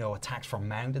passing and, you know, attacks from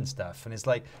mount and stuff? And it's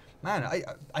like, man,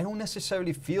 I don't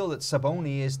necessarily feel that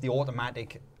sub-only is the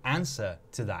automatic answer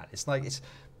to that. It's like,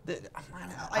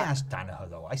 I asked Danaher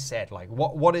though, I said, like,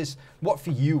 what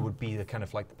for you would be the kind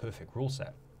of like the perfect rule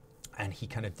set? And he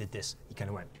kind of did this, he kind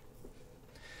of went,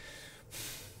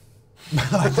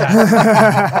 like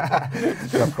that.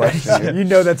 Tough question. You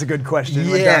know that's a good question.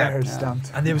 Yeah.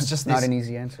 Stumped. And there was just Not this an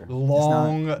easy answer.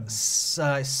 long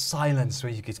silence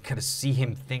where you could kind of see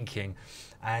him thinking.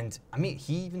 And I mean,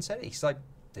 he even said it. He's like,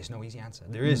 "There's no easy answer.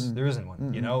 There isn't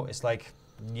one. You know, it's like,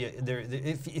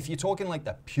 if you're talking like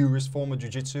the purest form of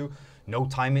jiu-jitsu, no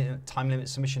time limit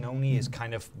submission only is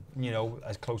kind of, you know,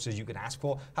 as close as you could ask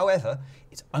for. However,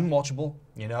 it's unwatchable,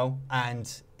 you know,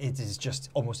 and it is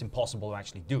just almost impossible to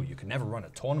actually do. You can never run a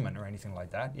tournament or anything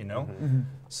like that, you know.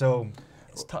 So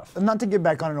it's tough. Not to get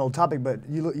back on an old topic, but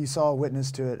you saw a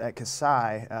witness to it at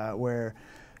Kasai, where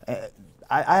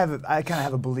I kind of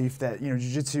have a belief that, you know,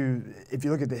 jiu-jitsu, if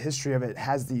you look at the history of it,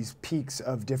 has these peaks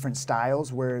of different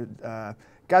styles where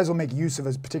guys will make use of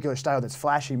a particular style that's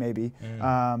flashy, maybe,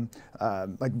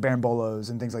 like Barimbolos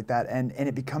and things like that, and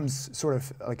it becomes sort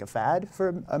of like a fad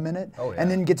for a minute,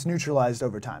 and then gets neutralized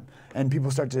over time, and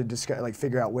people start to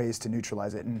figure out ways to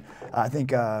neutralize it. And I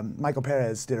think Michael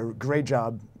Perez did a great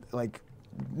job, like,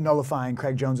 nullifying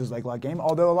Craig Jones's leg lock game.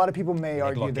 Although a lot of people may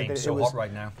argue that it was hot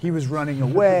right now. He was running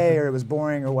away or it was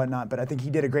boring or whatnot. But I think he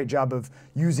did a great job of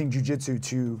using jiu-jitsu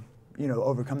to, you know,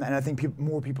 overcome that. And I think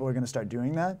more people are going to start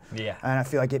doing that. Yeah. And I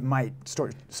feel like it might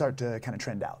start to kind of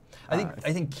trend out. I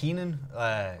think Keenan's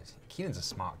a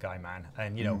smart guy, man,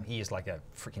 and you know he is like a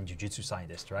freaking jiu-jitsu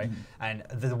scientist, right? And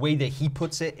the way that he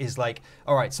puts it is like,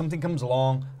 all right, something comes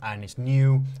along and it's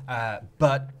new,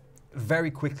 but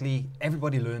very quickly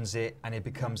everybody learns it and it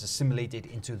becomes assimilated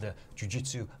into the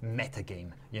jiu-jitsu meta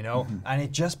game, you know, and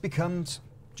it just becomes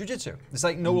jiu-jitsu. It's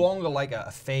like no longer like a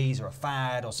phase or a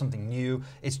fad or something new.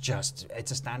 It's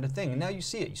a standard thing. And now you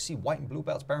see it. You see white and blue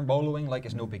belts Berimboloing like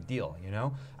it's no big deal, you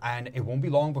know? And it won't be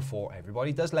long before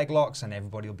everybody does leg locks and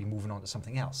everybody will be moving on to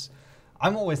something else.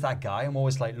 I'm always that guy. I'm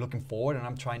always like looking forward and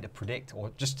I'm trying to predict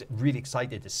or just really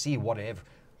excited to see what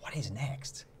is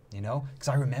next. You know, because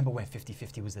I remember when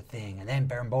 50-50 was the thing, and then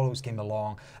Berimbolos came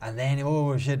along, and then,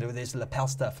 oh shit, there's lapel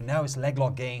stuff, and now it's leg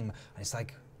lock game, and it's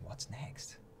like, what's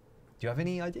next? Do you have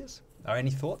any ideas or any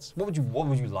thoughts? What would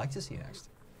you like to see next?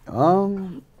 I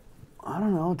don't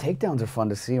know. Takedowns are fun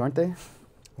to see, aren't they?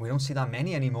 We don't see that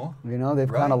many anymore. You know, they've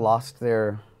kind of lost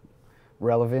their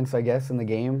relevance, I guess, in the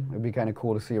game. It'd be kind of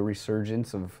cool to see a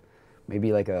resurgence of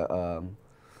maybe like a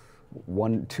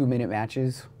 1-2 minute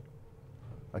matches,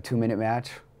 a 2-minute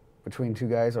match between two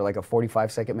guys, or like a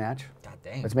 45-second match. God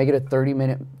dang. Let's make it a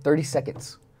 30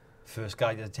 seconds. First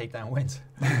guy to take down wins.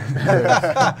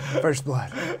 First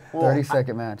blood. Well,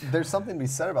 30-second match. There's something to be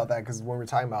said about that, because when we're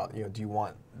talking about, you know, do you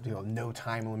want, you know, no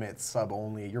time limit, sub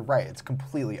only, you're right, it's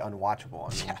completely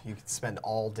unwatchable. I mean, you could spend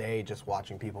all day just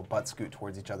watching people butt scoot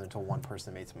towards each other until one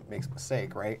person makes a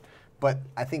mistake, right? But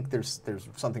I think there's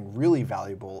something really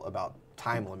valuable about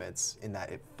time limits in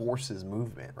that it forces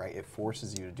movement, right? It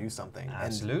forces you to do something.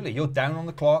 Absolutely. You're down on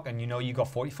the clock and you know you got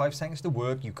 45 seconds to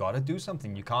work. You got to do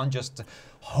something. You can't just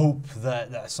hope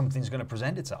that something's going to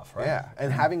present itself, right? Yeah,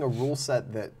 and having a rule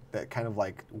set that kind of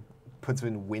like puts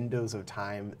in windows of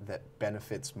time that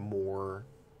benefits more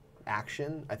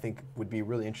action, I think would be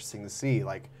really interesting to see.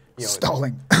 Like, you know,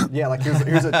 stalling. Yeah, like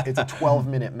it's a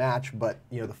 12-minute match, but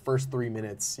you know the first 3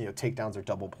 minutes, you know, takedowns are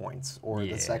double points, or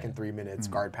the second 3 minutes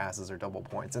guard passes are double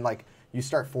points, and like you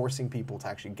start forcing people to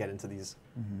actually get into these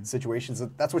situations.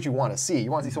 That's what you want to see.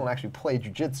 You want to see someone actually play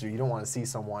jiu-jitsu. You don't want to see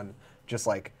someone just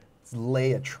like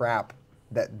lay a trap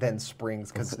that then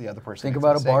springs because the other person. Think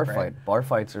about a bar fight. Bar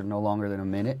fights are no longer than a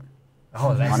minute.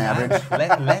 Oh, less on than, average.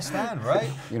 less than, right?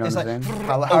 You know It's what I'm like, saying?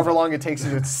 However long it takes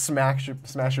you to smash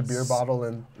a beer bottle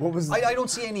and What was I don't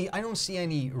see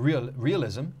any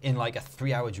realism in like a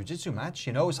 3-hour jiu-jitsu match.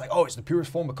 You know, it's like, oh, it's the purest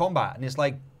form of combat, and it's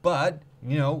like, but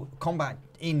you know, combat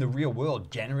in the real world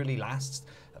generally lasts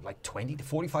like 20 to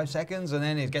 45 seconds, and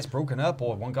then it gets broken up,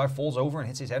 or one guy falls over and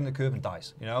hits his head in the curb and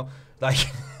dies. You know, like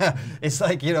it's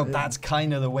like, you know, that's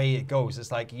kind of the way it goes.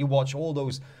 It's like you watch all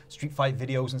those street fight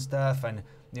videos and stuff, and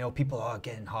you know, people are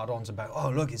getting hard-ons about, oh,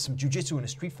 look, it's some jiu-jitsu in a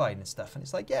street fight and stuff. And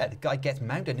it's like, yeah, the guy gets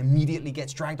mounted and immediately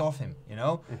gets dragged off him, you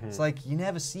know? It's like, you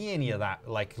never see any of that,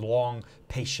 like, long,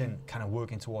 patient kind of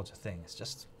working towards a thing. It's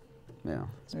just, Yeah.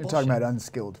 You're talking about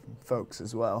unskilled folks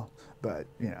as well, but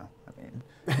you know, I mean,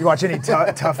 you watch any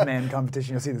tough man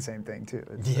competition, you'll see the same thing too.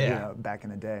 It's, Yeah. You know, back in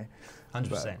the day.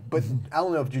 100%. But I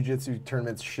don't know if jiu-jitsu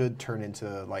tournaments should turn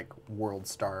into like world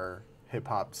star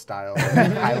hip-hop style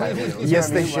highlight videos. Yes,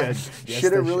 You know they what I mean? should. Like, Yes,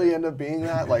 should they it really should. end up being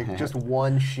that? Like just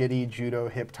one shitty judo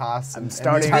hip toss and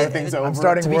starting- the entire thing's over? I'm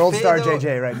starting To be World fair, Star though-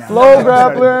 JJ right now.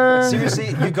 FloGrappling! Seriously,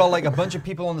 you got like a bunch of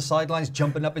people on the sidelines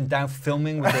jumping up and down,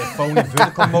 filming with their phone in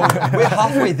vertical mode. We're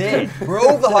halfway there. We're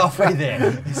over halfway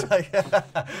there. It's like,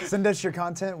 Send us your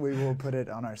content, we will put it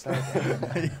on our site.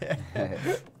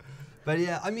 but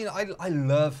yeah, I mean, I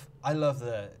love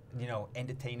the, you know,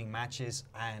 entertaining matches,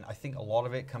 and I think a lot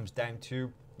of it comes down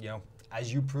to, you know,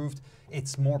 as you proved,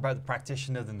 it's more about the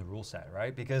practitioner than the rule set,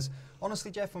 right? Because honestly,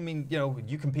 Jeff, I mean, you know,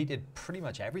 you competed pretty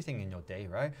much everything in your day,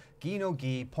 right? Gi no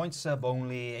gi, point sub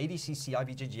only, ADCC,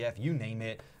 IBJJF, you name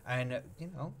it, and you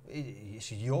know,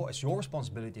 it's your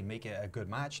responsibility to make it a good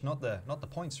match, not the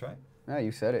points, right? Yeah,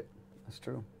 you said it. That's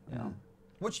true. Yeah.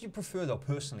 What do you prefer though,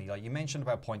 personally? Like you mentioned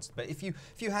about points, but if you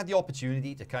had the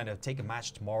opportunity to kind of take a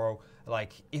match tomorrow,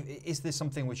 like is there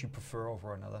something which you prefer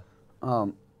over another?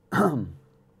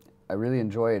 I really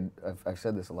enjoyed. I've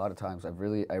said this a lot of times. I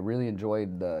really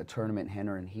enjoyed the tournament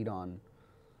Henner and Heat on.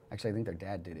 Actually, I think their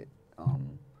dad did it.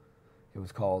 It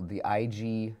was called the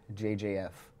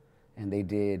IGJJF, and they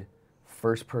did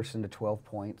first person to 12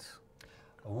 points.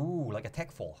 Ooh, like a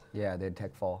tech fall. Yeah, they had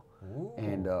tech fall, Ooh.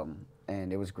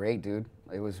 and it was great, dude.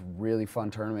 It was really fun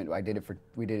tournament.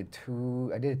 We did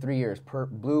it 3 years,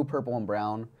 blue, purple, and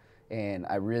brown, and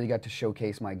I really got to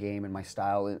showcase my game and my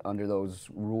style under those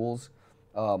rules.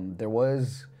 There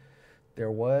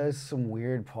was some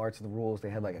weird parts of the rules. They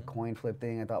had like a coin flip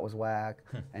thing I thought was whack,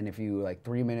 and if you like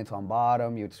 3 minutes on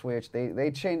bottom, you'd switch.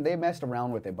 They messed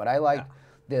around with it, but I liked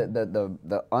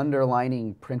the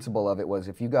underlining principle of it was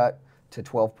if you got to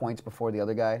 12 points before the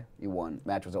other guy, you won.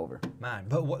 Match was over. Man,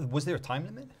 but was there a time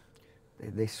limit?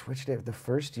 They switched it. The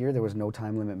first year there was no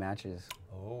time limit matches.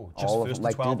 Oh, just All of first them, to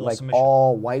like 12 dude, or like submission.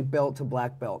 all white belt to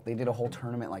black belt. They did a whole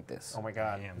tournament like this. Oh my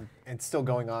god. Damn. And it's still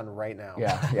going on right now.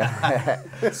 Yeah.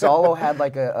 Solo had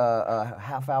like a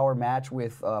half-hour match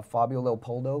with Fabio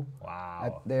Leopoldo.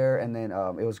 Wow. There, and then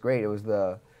it was great. It was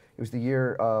the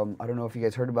year. I don't know if you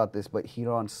guys heard about this, but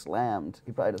Hiron slammed.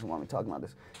 He probably doesn't want me talking about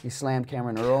this. He slammed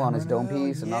Cameron Earl on his dome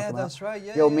piece and knocked him out. that's right.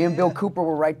 Yeah, Yo, yeah, me and Bill yeah. Cooper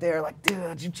were right there, like,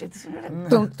 dude, jiu-jitsu.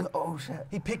 Oh shit.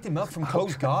 He picked him up from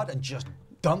close guard and just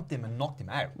dumped him and knocked him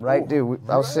out. Right, Ooh. dude.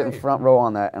 I was sitting Right. front row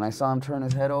on that, and I saw him turn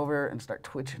his head over and start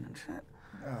twitching and shit.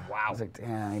 I Wow. was like,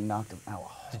 damn, he knocked him out.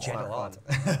 Degenerate art.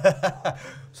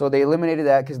 So they eliminated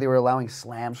that because they were allowing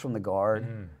slams from the guard,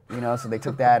 you know, so they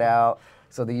took that out.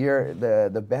 So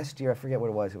the best year, I forget what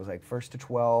it was like first to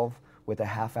 12 with a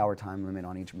half-hour time limit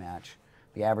on each match.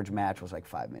 The average match was like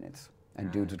 5 minutes,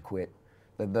 and dudes would quit.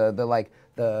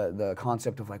 The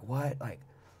concept of like, what? Like,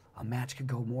 a match could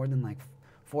go more than like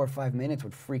 4 or 5 minutes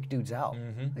would freak dudes out.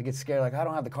 They get scared, like, I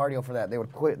don't have the cardio for that. They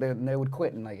would quit. They would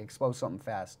quit and like expose something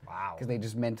fast. Wow. Because they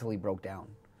just mentally broke down.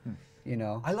 You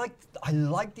know. I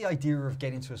like the idea of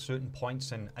getting to a certain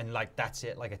points and like that's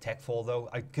it, like a tech fall though.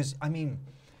 Because I mean,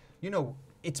 you know,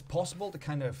 it's possible to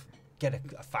kind of get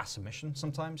a fast submission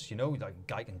sometimes. You know, like a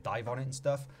guy can dive on it and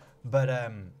stuff. But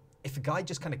if a guy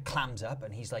just kind of clams up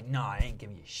and he's like, "Nah, I ain't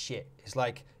giving you shit," it's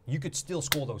like you could still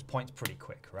score those points pretty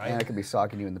quick, right? And I could be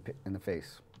socking you in the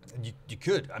face. You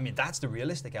could. I mean, that's the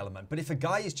realistic element. But if a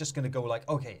guy is just going to go like,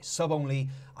 okay, sub only,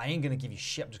 I ain't going to give you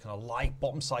shit. I'm just going to lie,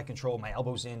 bottom side control, my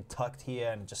elbows in, tucked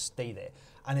here, and just stay there.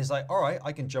 And it's like, all right,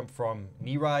 I can jump from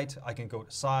knee right, I can go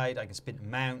to side, I can spin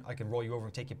and mount, I can roll you over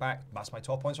and take you back. That's my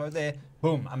 12 points right there.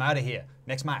 Boom, I'm out of here.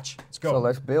 Next match. Let's go. So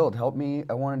let's build. Help me.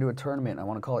 I want to do a tournament. I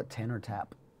want to call it 10 or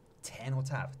tap. 10 or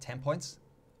tap. 10 points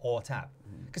or tap.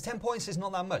 Because 10 points is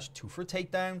not that much. 2 for a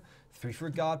takedown, 3 for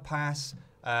a guard pass,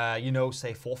 you know,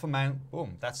 say 4th amount,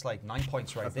 boom, that's like 9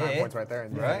 points right That's there. 9 points right there,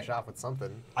 and you Right? finish off with something.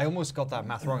 I almost got that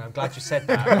math wrong. I'm glad you said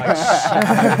that. Like,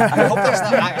 shit. I hope that's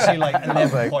not actually like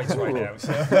 11 points right now.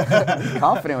 So.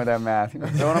 Confident with that math. You know,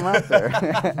 throwing them out there.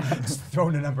 Just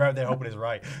throwing a number out there, hoping it's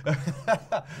right.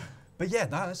 But yeah,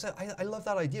 no, I love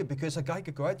that idea because a guy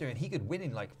could go out there and he could win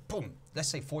in like, boom, let's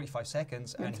say 45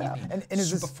 seconds, and he'd be And is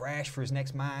super this- fresh for his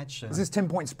next match. Is this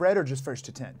 10-point spread or just first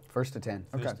to 10? First to 10.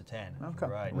 First to 10, Okay.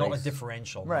 right? Not a Race.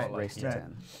 differential. Right. Not like, Race to yeah.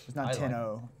 10. It's not I like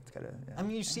 10-0. It's got a. Yeah. I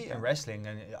mean, you see it in wrestling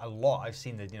and a lot. I've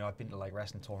seen that, you know, I've been to like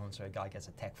wrestling tournaments where a guy gets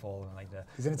a tech fall and like the.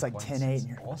 Because then it's like points. 10-8 It's and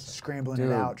you're awesome. scrambling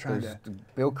Dude, it out, trying there's- to.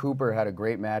 Bill Cooper had a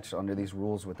great match under these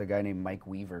rules with a guy named Mike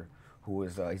Weaver, who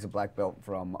was he's a black belt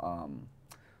from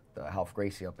the Half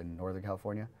Gracie up in Northern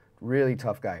California. Really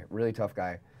tough guy. Really tough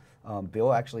guy.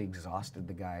 Bill actually exhausted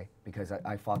the guy because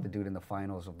I fought the dude in the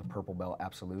finals of the purple belt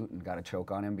absolute and got a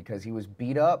choke on him because he was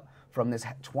beat up from this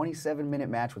 27-minute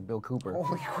match with Bill Cooper,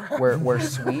 where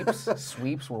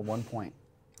sweeps were 1 point.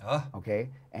 Okay,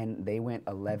 and they went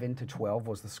 11-12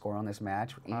 was the score on this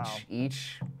match.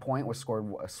 Each point was scored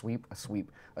a sweep, a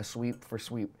sweep, a sweep for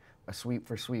sweep, a sweep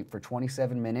for sweep for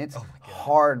 27 minutes. Oh my God.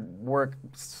 Hard work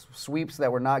sweeps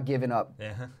that were not given up,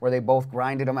 where they both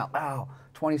grinded them out. Wow,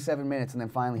 27 minutes, and then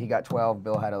finally he got 12.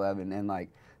 Bill had 11, and like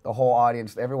the whole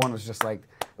audience, everyone was just like,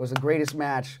 it was the greatest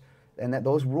match, and that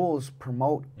those rules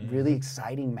promote really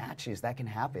exciting matches that can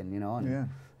happen, you know. And, Yeah.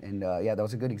 And yeah, that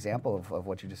was a good example of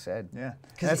what you just said. Yeah.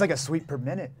 That's like a sweep per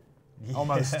minute.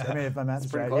 Almost. I mean, if my math's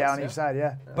pretty right. close, Yeah, on yeah. each side,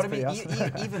 yeah. But I mean, That's pretty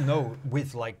awesome. even though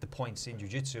with like the points in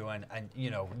jiu-jitsu and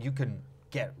you know, you can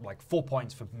get like 4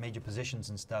 points for major positions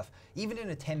and stuff, even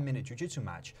in a 10-minute jiu-jitsu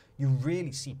match, you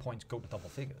really see points go to double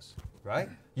figures, right?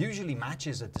 Usually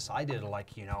matches are decided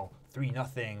like, you know,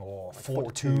 3-0 or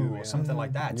 4-2 or something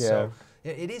like that. Yeah. So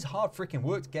it is hard freaking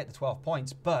work to get to 12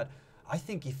 points, but I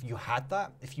think if you had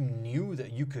that, if you knew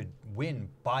that you could win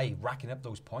by racking up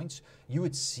those points, you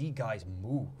would see guys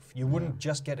move. You wouldn't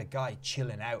just get a guy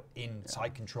chilling out in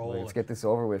side control. Let's get this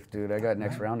over with, dude. I got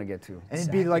next round to get to. And it'd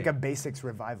be like a basics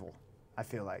revival, I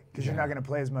feel like. Because you're not going to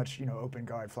play as much, you know, open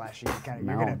guard, flashy. You're going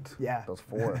Mount. to, yeah. Those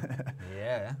 4.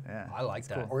 Yeah, Yeah, I like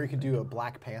that. Or you could do a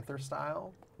Black Panther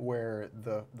style, where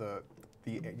the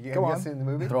you Go guys on. seen the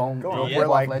movie? Throw 'em on. Where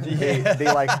like legend.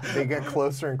 they get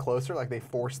closer and closer, like they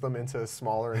force them into a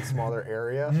smaller and smaller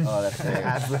area Oh, that's great.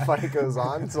 as the fight goes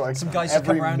on. So like Some guys just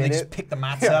come around and they just pick the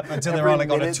mats up until they're every all like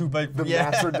on a minute, 2 by The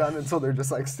mats are done until they're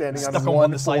just like standing stuck on on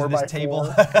one the side of 4 this by table.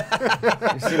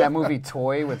 4. You see that movie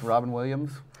Toy with Robin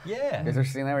Williams? Yeah. You guys ever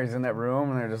seen that where he's in that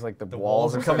room and they're just like the, The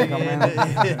walls walls are are coming starting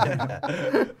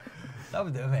to in.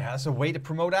 That's a way to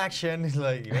promote action.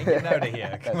 Like, you ain't getting out of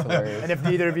here. That's hilarious. And if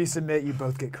neither of you submit, you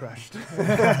both get crushed.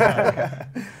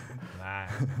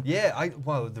 Yeah,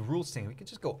 well, the rules thing, we could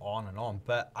just go on and on,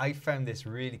 but I found this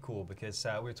really cool because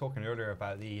we were talking earlier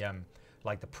about the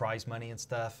like the prize money and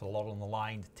stuff, a lot on the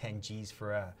line, 10 G's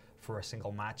for a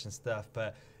single match and stuff,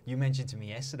 but you mentioned to me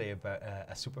yesterday about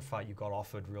a super fight you got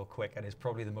offered real quick, and it's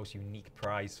probably the most unique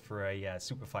prize for a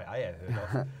super fight I ever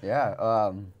heard of.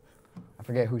 Yeah, I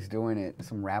forget who's doing it.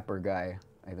 Some rapper guy,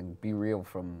 I think Be Real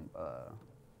from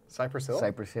Cypress Hill.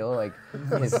 Cypress Hill. Like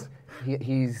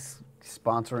he's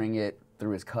sponsoring it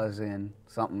through his cousin,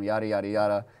 something, yada, yada,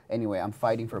 yada. Anyway, I'm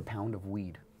fighting for a pound of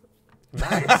weed.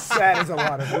 Nice. That is a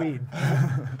lot of weed.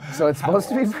 So it's supposed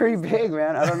to be pretty big,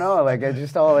 man. I don't know. Like, I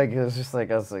just all like, it was just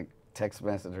like, I was like, text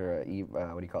message or what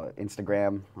do you call it?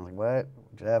 Instagram. I was like, what?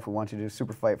 Jeff, we want you to do a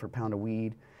super fight for a pound of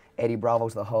weed. Eddie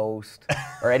Bravo's the host,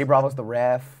 or Eddie Bravo's the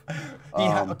ref.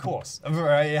 Of course.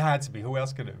 It had to be. Who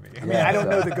else could it be? I mean, I don't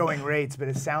know the going rates, but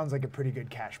it sounds like a pretty good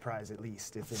cash prize, at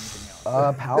least, if anything else.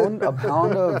 A pound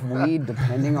of weed,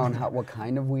 depending on what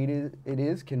kind of weed it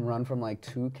is, can run from like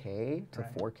 2K to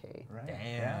 4K. Right. Damn.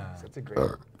 Yeah, so that's a great.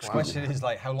 The question is,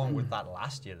 like, how long would that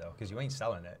last you, though? Because you ain't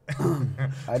selling it.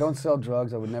 I don't sell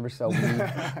drugs. I would never sell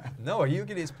weed. No, you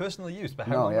get its personal use, but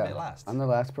how No, long yeah. would it last? I'm the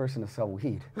last person to sell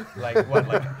weed. Like, what,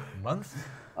 like a month?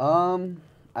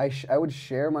 I would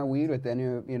share my weed with any,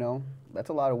 you know, that's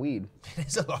a lot of weed.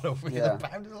 It's a lot of weed. Yeah. A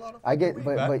pound is a lot of I get, weed,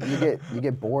 but man. you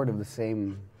get bored of the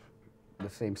same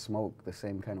smoke, the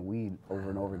same kind of weed over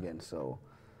and over again. So,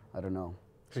 I don't know.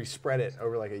 So you spread it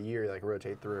over like a year, like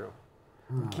rotate through.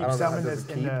 Keep I don't know some how in does this.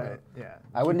 it In keep? the, yeah.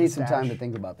 I would keep need the some time to stash.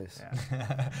 think about this.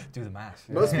 Yeah. Do the math.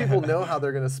 Most people know how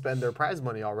they're going to spend their prize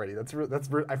money already. I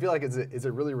feel like is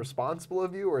it really responsible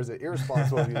of you, or is it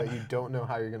irresponsible of you that you don't know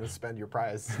how you're going to spend your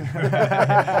prize?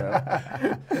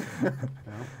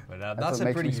 But That's that's what a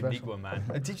makes pretty me unique special. one, man.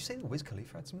 Did you say the Wiz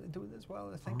Khalifa had something to do with it as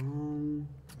well? I think.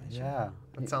 Yeah.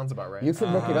 That sounds about right. You could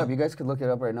look it up. You guys could look it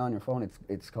up right now on your phone.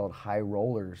 It's called High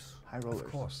Rollers, High rollers.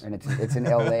 Of course. and it's in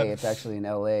L.A. It's actually in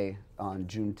L.A. on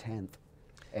June 10th,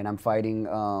 and I'm fighting.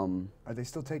 Are they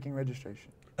still taking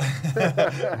registration?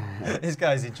 This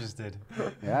guy's interested.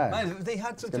 Yeah. Man, they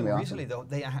had something be awesome. recently though.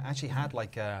 They actually had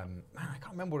like man, I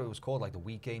can't remember what it was called, like the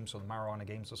Wii Games or the Marijuana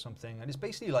Games or something. And it's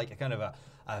basically like a kind of a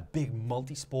big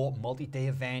multi-sport, multi-day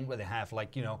event where they have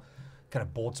like, you know, kind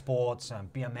of board sports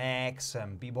and BMX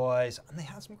and B-boys, and they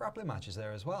had some grappling matches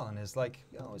there as well. And it's like,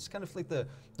 you know, it's kind of like the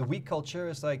weed culture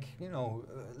is like, you know,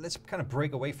 let's kind of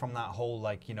break away from that whole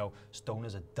like, you know,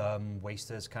 stoners are dumb,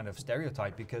 wasters kind of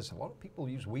stereotype, because a lot of people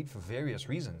use weed for various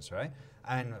reasons, right?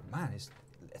 And man,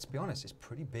 let's be honest, it's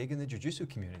pretty big in the jiu-jitsu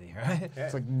community, right? Yeah.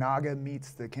 It's like Naga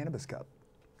meets the Cannabis Cup.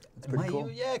 It's pretty cool.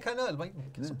 Yeah, kind of like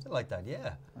something like that,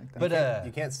 yeah. Like that. But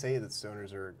You can't say that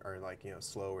stoners are like, you know,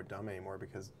 slow or dumb anymore,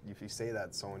 because if you say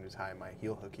that, someone who's high might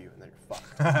heel hook you and then you're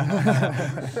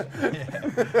fucked.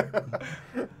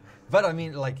 But I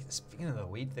mean, like, speaking of the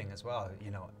weed thing as well,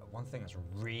 you know, one thing that's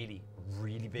really,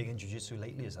 really big in jiu-jitsu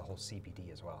lately is the whole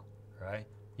CBD as well, right?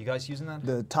 You guys using that?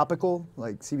 The topical,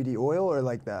 like CBD oil, or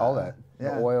like the all that.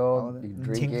 Yeah, The all oil, of it. you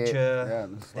drink Tincture. it. Yeah,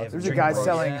 They have There's a drink guy bros.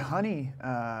 selling Yeah. honey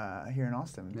here in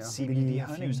Austin. Yeah. CBD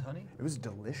infused honey? It was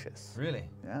delicious. Really?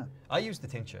 Yeah. I use the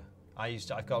tincture.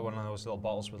 I've got one of those little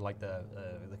bottles with like the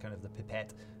kind of the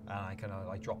pipette. I kind of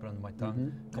like drop it under my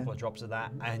tongue, a couple of drops of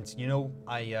that. And you know,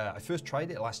 I first tried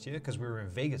it last year because we were in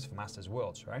Vegas for Masters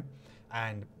Worlds, right?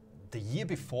 And the year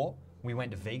before, we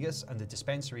went to Vegas, and the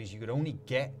dispensaries, you could only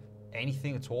get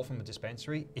anything at all from a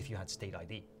dispensary if you had state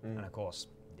ID. And of course,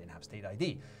 you didn't have state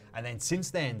ID. And then since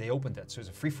then, they opened it. So it's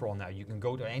a free-for-all now. You can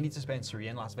go to any dispensary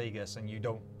in Las Vegas and you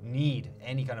don't need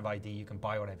any kind of ID. You can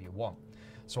buy whatever you want.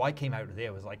 So I came out of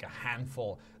there with like a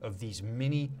handful of these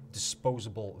mini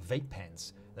disposable vape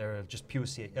pens. They're just pure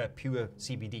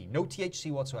CBD. No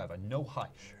THC whatsoever, no high,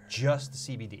 just the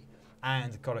CBD.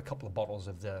 And got a couple of bottles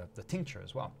of the tincture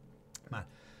as well. Man,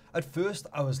 at first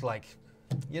I was like,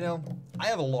 you know, I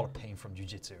have a lot of pain from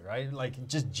jiu-jitsu, right? Like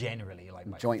just generally, like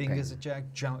my Joint fingers pain. are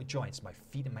jacked, joints, my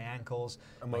feet and my ankles,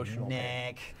 Emotional my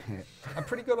pain. neck. I'm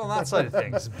pretty good on that side of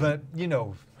things, but you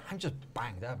know, I'm just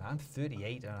banged up, man. I'm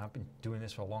 38 and I've been doing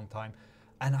this for a long time.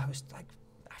 And I was like,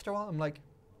 after a while, I'm like,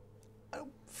 I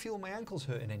don't feel my ankles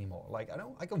hurting anymore. Like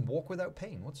I can walk without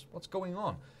pain. What's going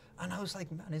on? And I was like,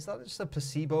 man, is that just a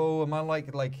placebo? Am I like,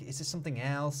 is this something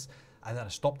else? And then I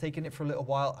stopped taking it for a little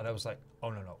while, and I was like,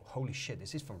 oh no, holy shit,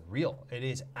 this is for real. It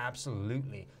is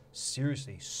absolutely,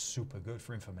 seriously super good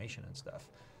for inflammation and stuff.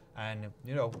 And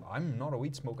you know, I'm not a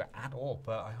weed smoker at all,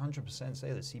 but I 100% say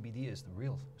that CBD is the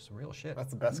real shit.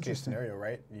 That's the best case Interesting. scenario,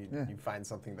 right? Yeah. You find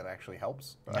something that actually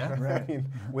helps. Yeah. Right. I mean,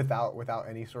 without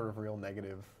any sort of real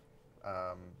negative,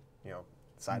 you know,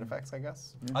 side effects, I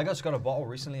guess. I just got a bottle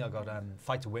recently. I got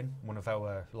Fight to Win, one of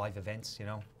our live events. You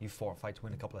know, you fought Fight to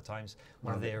Win a couple of times.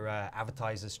 One of their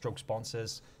advertisers, stroke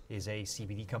sponsors, is a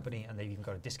CBD company, and they've even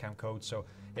got a discount code. So,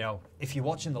 you know, if you're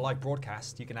watching the live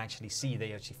broadcast, you can actually see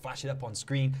they actually flash it up on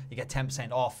screen. You get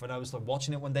 10% off. And I was like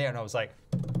watching it one day, and I was like,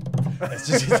 it's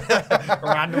just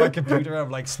ran to my computer. I'm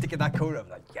like sticking that code. I'm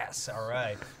like, yes, all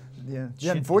right. Yeah. The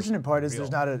Shit unfortunate part is real.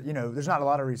 there's not a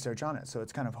lot of research on it, so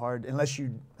it's kind of hard unless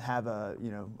you have a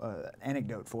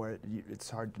anecdote for it.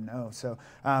 It's hard to know. So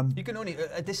You can only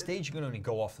at this stage you can only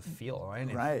go off the feel, right?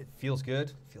 If Right. it feels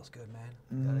good, man.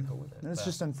 You gotta go with it. and it's But-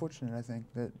 just unfortunate, I think,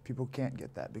 that people can't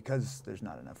get that because there's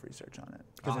not enough research on it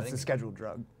because I it's a think- scheduled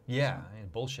drug. Yeah, I mean,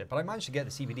 bullshit. But I managed to get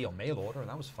the CBD on mail order, and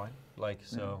that was fine. Like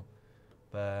so.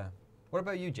 But what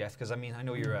about you, Jeff? Because I mean, I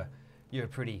know you're a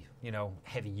pretty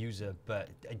heavy user, but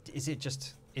is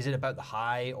it about the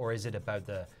high, or is it about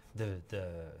the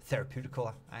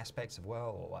therapeutical aspects as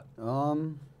well, or what?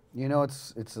 You know,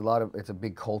 it's a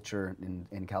big culture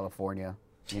in California.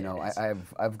 You know,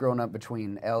 I've grown up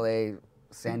between LA,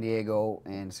 San Diego,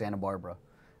 and Santa Barbara,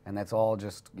 and that's all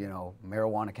just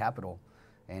marijuana capital,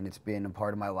 and it's been a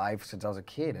part of my life since I was a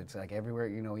kid. It's like everywhere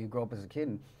you grow up as a kid.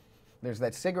 And there's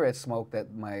that cigarette smoke that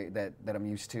I'm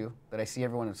used to, that I see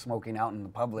everyone smoking out in the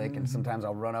public, and sometimes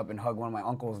I'll run up and hug one of my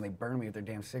uncles and they burn me with their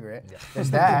damn cigarette. Yeah.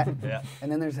 There's that, Yeah.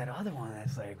 and then there's that other one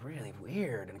that's like really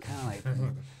weird and kind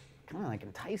of like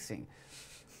enticing.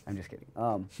 I'm just kidding.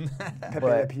 Pepe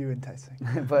Le Pew enticing.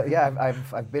 But yeah,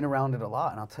 I've been around it a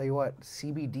lot, and I'll tell you what,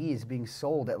 CBD is being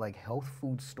sold at like health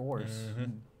food stores,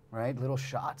 right? Little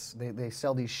shots. They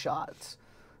sell these shots.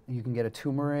 You can get a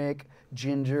turmeric,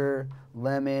 ginger,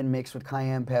 lemon mixed with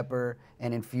cayenne pepper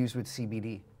and infused with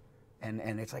CBD, and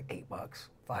it's like $8,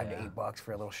 $5 to $8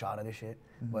 for a little shot of this shit.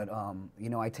 But you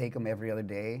know, I take them every other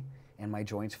day, and my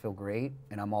joints feel great.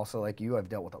 And I'm also like you. I've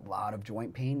dealt with a lot of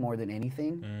joint pain more than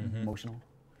anything. Emotional.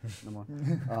 No more.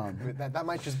 That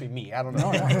might just be me. I don't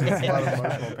know. It's a lot of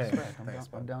emotional pain.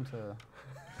 I'm down to.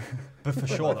 But for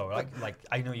sure though, like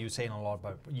I know you were saying a lot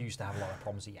about you used to have a lot of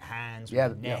problems with your hands, with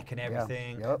your neck and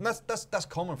everything. Yep. And that's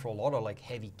common for a lot of like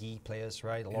heavy gi players,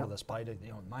 right? A lot of the spider, you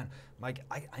know, man, like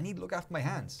I need to look after my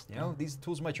hands. You know, these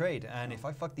tools are my trade, and if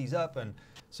I fuck these up, and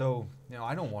so you know,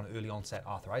 I don't want early onset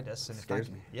arthritis. And if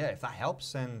that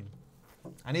helps, and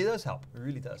it does help, it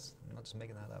really does. I'm not just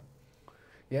making that up.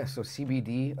 Yeah, so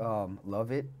CBD,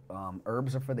 love it.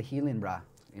 Herbs are for the healing, brah.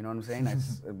 You know what I'm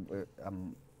saying?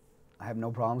 I have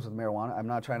no problems with marijuana. I'm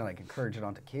not trying to like encourage it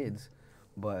onto kids,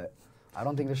 but I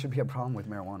don't think there should be a problem with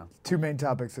marijuana. 2 main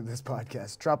topics of this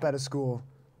podcast: drop out of school,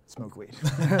 smoke weed.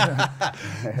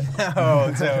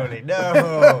 No, totally,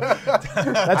 no.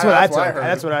 That's what I got.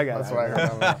 That's what I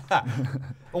heard.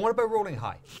 And what about rolling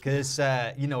high? Because,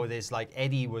 you know, there's like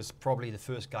Eddie was probably the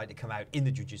first guy to come out in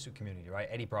the jiu-jitsu community, right?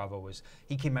 Eddie Bravo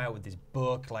he came out with this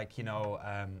book, like, you know,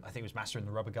 I think it was Mastering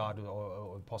the Rubber Guard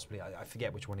or possibly, I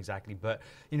forget which one exactly. But,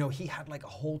 you know, he had like a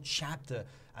whole chapter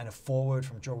and a foreword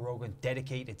from Joe Rogan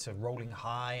dedicated to rolling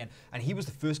high. And he was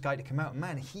the first guy to come out. And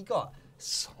man, he got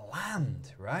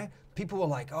slammed, right? People were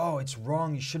like, oh, it's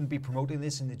wrong. You shouldn't be promoting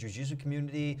this in the jiu-jitsu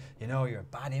community. You know, you're a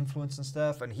bad influence and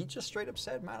stuff. And he just straight up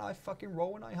said, man, I fucking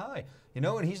roll when I high. You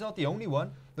know, and he's not the only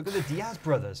one. Look at the Diaz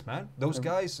brothers, man. Those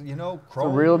guys, you know, The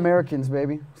real Americans,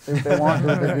 baby. Say what they want, do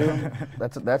what they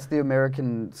do. That's the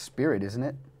American spirit, isn't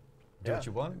it? Do what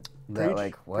you want. That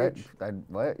like, what?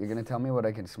 What? You're gonna tell me what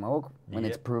I can smoke when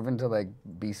it's proven to like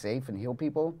be safe and heal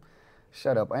people?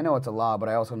 Shut up. I know it's a law, but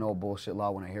I also know a bullshit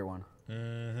law when I hear one.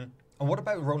 And what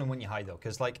about rolling when you high though?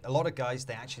 Because like a lot of guys,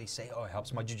 they actually say, oh, it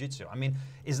helps my jiu-jitsu. I mean,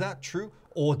 is that true?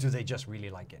 Or do they just really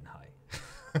like getting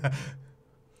high?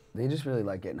 They just really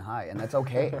like getting high, and that's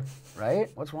okay, right?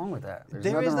 What's wrong with that?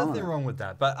 There is nothing wrong with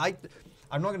that. But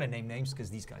I'm not going to name names because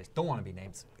these guys don't want to be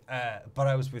named. But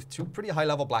I was with 2 pretty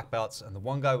high-level black belts, and the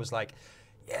one guy was like,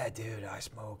 yeah, dude, I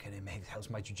smoke and it helps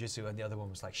my jiu-jitsu. And the other one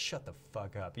was like, shut the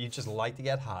fuck up. You just like to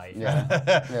get high.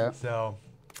 Yeah. So,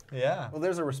 yeah. Well,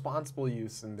 there's a responsible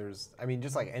use, and there's, I mean,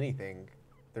 just like anything,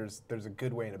 there's a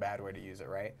good way and a bad way to use it,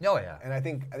 right? Oh, yeah. And I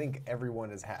think everyone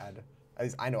has had, at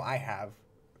least I know I have,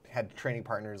 had training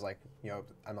partners like, you know,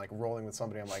 I'm like rolling with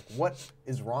somebody, I'm like, what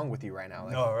is wrong with you right now?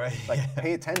 Like, right. Like,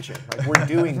 pay attention. Like, we're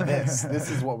doing this.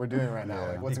 This is what we're doing right now.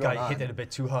 Like, what's going on? This guy hit it a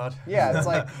bit too hard. Yeah, it's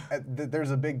like,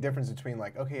 there's a big difference between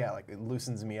like, okay, yeah, like it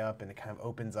loosens me up and it kind of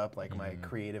opens up like my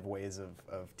creative ways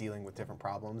of dealing with different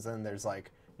problems. And there's like,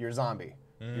 you're a zombie.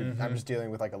 I'm just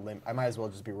dealing with like a limb. I might as well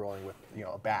just be rolling with, you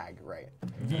know, a bag, right?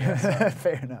 Yeah,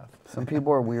 fair enough. Some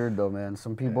people are weird though, man.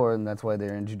 Some people are, and that's why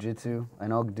they're in jiu-jitsu. I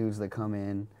know dudes that come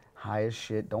in high as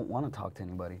shit, don't want to talk to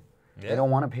anybody. Yeah. They don't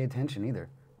want to pay attention either.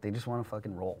 They just want to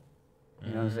fucking roll.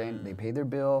 You know what I'm saying? They pay their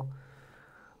bill.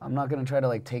 I'm not going to try to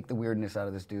like take the weirdness out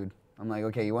of this dude. I'm like,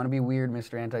 okay, you want to be weird,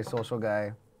 Mr. Antisocial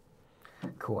Guy?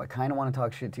 Cool, I kind of want to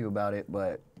talk shit to you about it,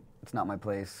 but it's not my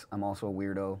place. I'm also a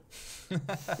weirdo.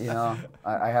 You know,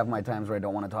 I have my times where I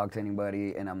don't want to talk to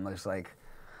anybody, and I'm just like,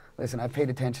 listen, I've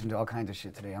paid attention to all kinds of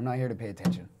shit today. I'm not here to pay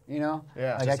attention. You know?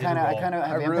 Yeah. Like I kind of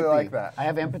have empathy. Really like that. I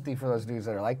have empathy for those dudes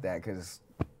that are like that because,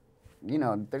 you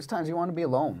know, there's times you want to be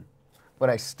alone, but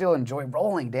I still enjoy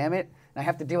rolling. Damn it. And I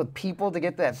have to deal with people to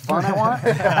get that fun I want.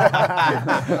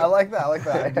 I like that. I like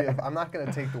that idea. I'm not going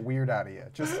to take the weird out of you.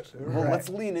 Just let's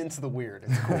lean into the weird.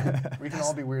 It's cool. We can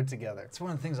all be weird together. It's one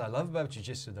of the things I love about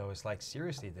jiu-jitsu, though. It's like,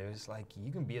 seriously, there's like,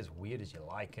 you can be as weird as you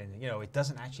like. And, you know, it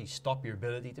doesn't actually stop your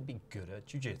ability to be good at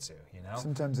jiu-jitsu, you know?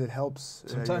 Sometimes it helps.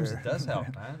 Sometimes it does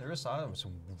help, man. There are some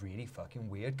really fucking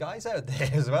weird guys out there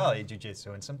as well in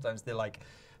jiu-jitsu. And sometimes they're like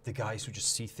the guys who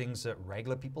just see things that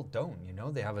regular people don't, you know?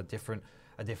 They have a different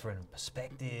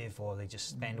perspective, or they just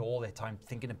spend all their time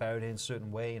thinking about it in a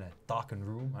certain way in a darkened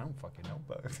room. I don't fucking know,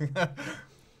 but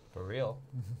for real.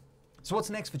 So what's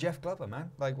next for Jeff Glover,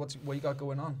 man? Like, what you got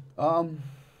going on?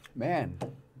 Man,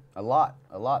 a lot.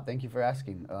 Thank you for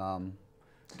asking.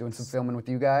 Doing some filming with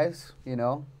you guys, you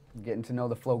know. getting to know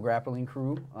the FloGrappling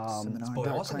crew.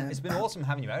 It's been awesome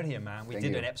having you out here, man. We Thank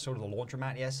did you. an episode of the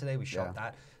Laundromat yesterday. We shot Yeah.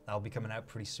 that. That'll be coming out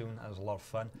pretty soon. That was a lot of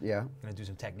fun. Yeah. Gonna do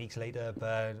some techniques later.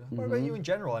 But what about you in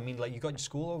general? I mean, like, you got your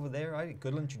school over there, right?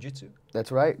 Goodland Jiu-Jitsu.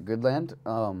 That's right, Goodland.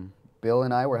 Bill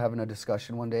and I were having a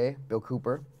discussion one day, Bill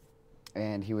Cooper,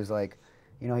 and he was like,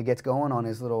 you know, he gets going on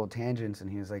his little tangents, and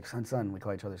he was like, son, we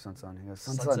call each other son. He goes,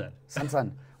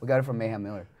 son. We got it from Mayhem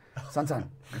Miller. Son.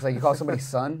 It's like you call somebody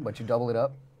son, but you double it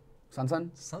up. Son.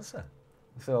 Salsa.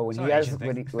 So when Sorry, he has Asian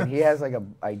thing. when he has like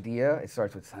an idea, it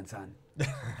starts with son. He's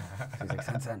like,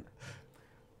 son,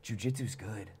 jiu-jitsu's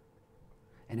good.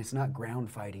 And it's not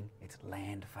ground fighting, it's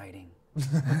land fighting.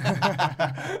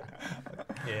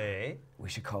 Okay. We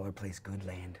should call our place Good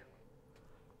Land.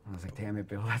 I was like, damn it,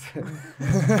 Bill. That's it.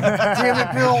 Damn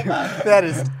it, Bill. That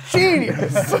is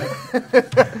genius.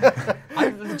 I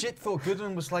legit thought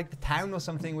Goodland was like the town or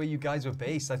something where you guys were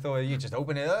based. I thought you just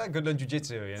open it, Goodland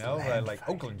Jiu-Jitsu, you know, like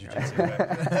Oakland Jiu-Jitsu.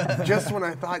 Just when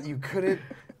I thought you couldn't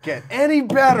get any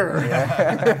better.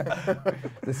 Yeah.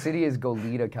 The city is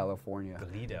Goleta, California.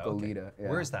 Goleta. Goleta. Yeah.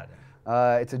 Where is that?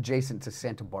 It's adjacent to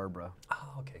Santa Barbara.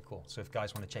 Oh, okay, cool. So if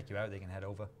guys want to check you out, they can head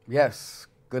over. Yes.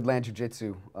 Good Land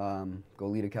Jiu-Jitsu,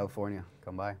 Goleta, California.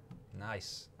 Come by.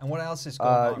 Nice. And what else is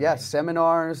going on? Yeah, man?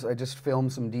 seminars. I just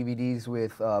filmed some DVDs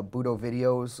with Budo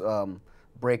Videos.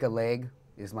 Break a Leg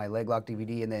is my leg lock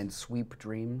DVD, and then Sweep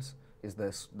Dreams is the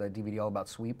DVD all about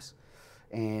sweeps.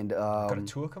 And Got a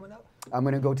tour coming up? I'm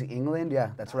going to go to England. Yeah,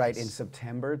 that's right. In Nice.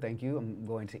 September, thank you. I'm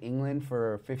going to England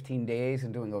for 15 days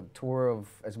and doing a tour of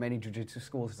as many jiu-jitsu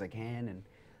schools as I can. And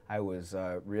I was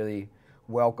really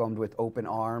welcomed with open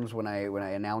arms when I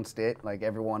announced it. Like,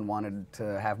 everyone wanted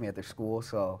to have me at their school.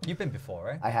 So You've been before,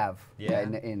 right? I have. Yeah.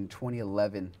 In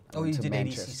 2011. I Oh, went you to did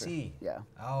Manchester. ADCC? Yeah.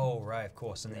 Oh, right, of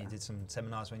course. And then you did some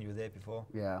seminars when you were there before?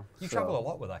 Yeah. You so- travel a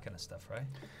lot with that kind of stuff, right?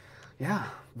 Yeah,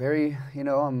 very,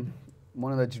 I'm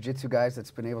one of the jiu-jitsu guys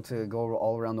that's been able to go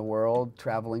all around the world,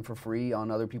 traveling for free on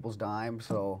other people's dime,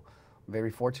 so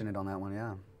very fortunate on that one,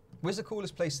 yeah. Where's the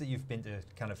coolest place that you've been to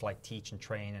kind of like teach and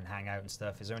train and hang out and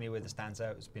stuff? Is there anywhere that stands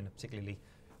out as being a particularly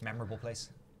memorable place?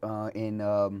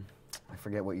 I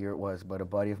forget what year it was, but a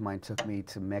buddy of mine took me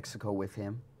to Mexico with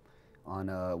him on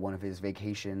one of his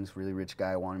vacations. Really rich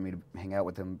guy wanted me to hang out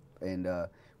with him, and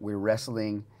we were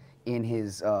wrestling in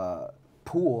his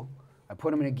pool. I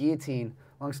put him in a guillotine.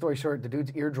 Long story short, the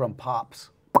dude's eardrum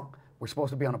pops. We're supposed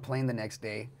to be on a plane the next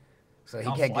day, so he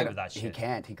Can't can't fly get with that shit. He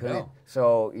can't. He couldn't. No.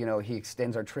 So he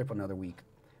extends our trip another week.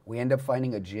 We end up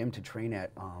finding a gym to train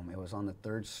at. It was on the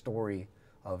 3rd story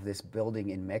of this building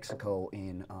in Mexico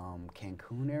in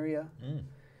Cancun area.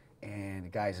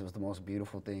 And guys, it was the most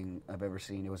beautiful thing I've ever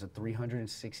seen. It was a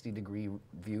 360-degree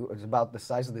view. It was about the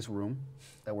size of this room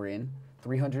that we're in.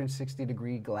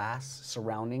 360-degree glass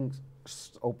surrounding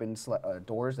open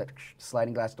doors, that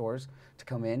sliding glass doors to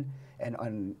come in.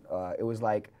 And it was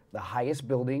like the highest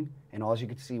building, and all you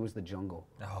could see was the jungle.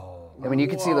 Oh. I mean, you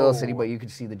could see the little city, but you could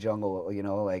see the jungle,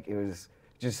 like it was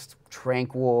just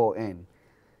tranquil and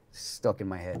stuck in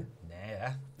my head.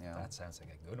 Yeah. Yeah. That sounds like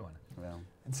a good one. Yeah.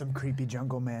 And some creepy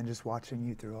jungle man just watching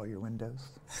you through all your windows.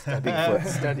 Bigfoot.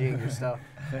 Studying your stuff.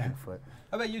 Bigfoot.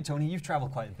 How about you, Tony? You've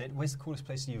traveled quite a bit. Where's the coolest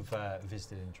place you've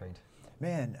visited and trained?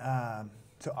 Man,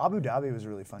 so Abu Dhabi was a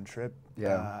really fun trip.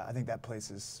 Yeah. I think that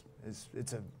place it's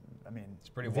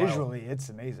pretty wild. visually it's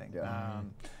amazing. Yeah.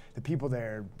 The people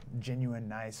there, genuine,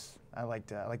 nice. I liked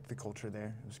the culture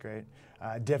there. It was great.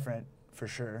 Different for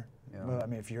sure. Yeah. Well, I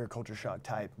mean, if you're a culture shock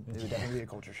type, it would definitely be a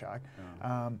culture shock.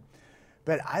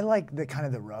 But I like the kind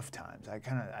of the rough times.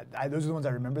 Those are the ones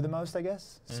I remember the most, I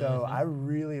guess. So I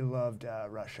really loved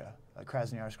Russia, like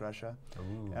Krasnoyarsk, Russia,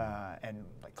 and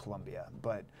like Colombia.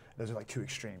 But those are like two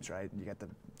extremes, right? You got the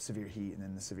severe heat and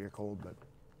then the severe cold. But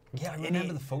Yeah, I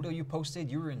remember the photo you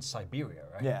posted. You were in Siberia,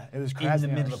 right? yeah, it was In the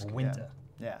middle Krasnoyarsk, of winter.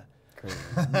 Yeah. Crazy.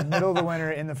 Middle of the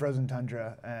winter in the frozen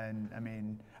tundra, and I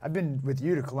mean, I've been with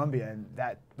you to Colombia, and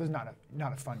that was not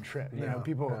a fun trip. You know,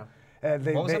 people.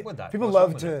 What was up with that? People What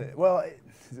was wrong love with to. Well,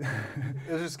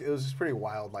 It was just pretty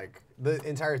wild. Like, the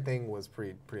entire thing was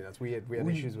pretty nuts. We had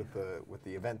issues with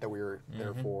the event that we were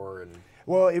there for, and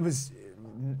well, it was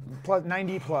plus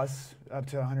 90 plus up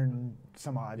to 100 and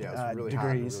some odd Yeah, it was really hot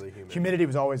and degrees. really humid. Humidity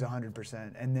was always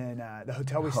 100%, and then the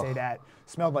hotel we stayed at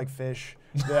smelled like fish.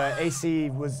 The AC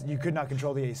was, you could not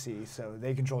control the AC, so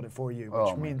they controlled it for you, which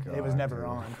Oh my means it God, was never dude.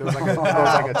 on. there was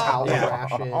like a towel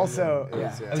ration. Also, and it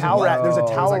was, Yeah. towel there's a It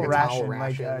was towel like a towel ration.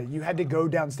 ration. Like you had to go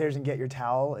downstairs and get your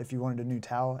towel if you wanted a new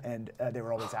towel, and they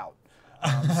were always out.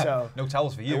 So No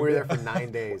towels for you. And we were there for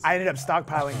 9 days. I ended up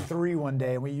stockpiling 3 one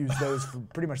day, and we used those for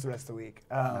pretty much the rest of the week.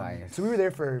 Nice. So we were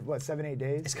there for, what, 7, 8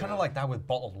 days? It's kind of like that with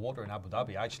bottled water in Abu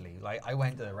Dhabi, actually. Like, I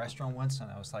went to a restaurant once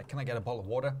and I was like, can I get a bottle of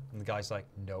water? And the guy's like,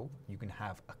 no, you can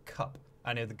have a cup.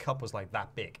 And the cup was like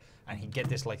that big. And he'd get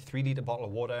this like 3-liter bottle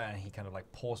of water and he kind of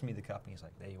like pours me the cup and he's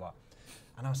like, there you are.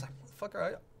 And I was like,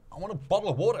 motherfucker, I want a bottle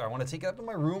of water. I want to take it up to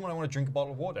my room and I want to drink a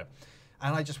bottle of water.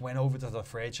 And I just went over to the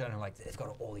fridge and I'm like, they've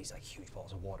got all these like huge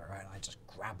bottles of water, right? And I just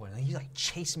grabbed one and he's like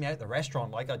chasing me out the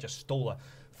restaurant like I just stole a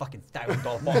fucking $1,000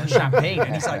 bottle of champagne.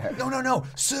 And he's like, no,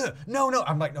 sir, no.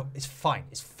 I'm like, no, it's fine.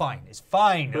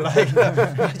 Like,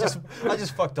 I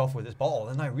just fucked off with this bottle.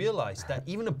 And I realized that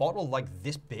even a bottle like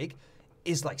this big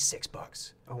is like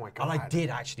 $6. Oh my God. And I did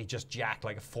actually just jack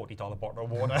like a $40 bottle of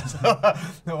water.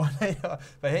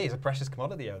 But hey, it's a precious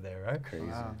commodity out there, right? Crazy.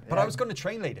 Wow. But Yeah. I was going to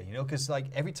train later, you know, because like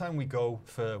every time we go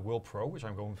for World Pro, which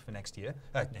I'm going for next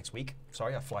week,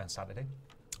 sorry, I fly on Saturday.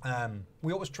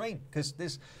 We always train because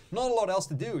there's not a lot else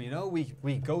to do, you know.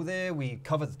 We go there, we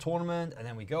cover the tournament, and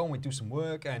then we go and we do some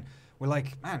work, and we're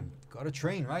like, man, gotta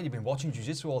train, right? You've been watching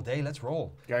jiu-jitsu all day, let's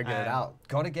roll. Gotta get it out.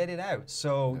 Gotta get it out.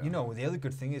 So, you know, the other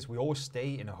good thing is we always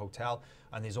stay in a hotel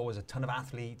and there's always a ton of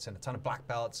athletes and a ton of black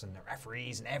belts and the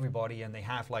referees and everybody, and they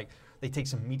have like, they take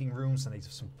some meeting rooms and they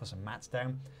just put some mats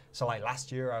down. So like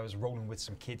last year I was rolling with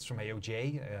some kids from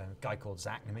AOJ, a guy called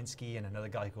Zach Naminsky and another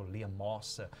guy called Liam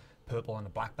Moss, purple and a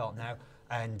black belt now.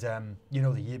 And you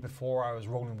know, the year before I was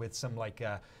rolling with some like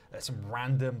some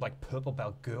random like purple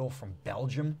belt girl from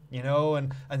Belgium, you know,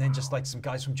 and then just like some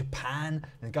guys from Japan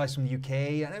and guys from the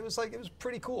UK, and it was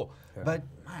pretty cool. Yeah. But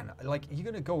man, like you're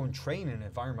gonna go and train in an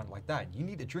environment like that, you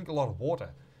need to drink a lot of water.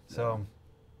 So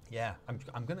yeah,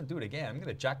 I'm gonna do it again. I'm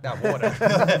gonna jack that water.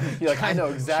 You're like, I know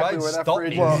exactly where that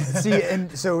fridge is. Well, see,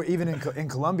 and so even in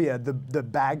Colombia,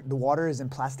 the water is in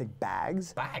plastic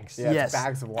bags. Bags. Yeah, Yes, it's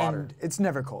bags of water. And it's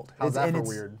never cold. How's that for it's,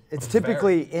 weird? It's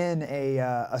typically in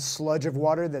a sludge of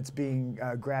water that's being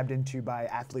grabbed into by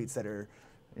athletes that are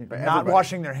not everybody.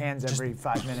 washing their hands every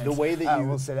 5 minutes. The way that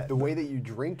we'll say that. the way that you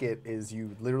drink it is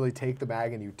you literally take the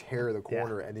bag and you tear the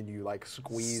corner and then you like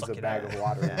squeeze Suck a it bag out. of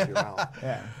water into your mouth.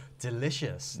 Yeah.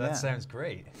 Delicious. That Yeah. sounds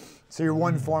great. So your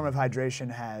one form of hydration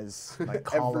has like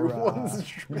cholera,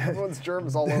 Everyone's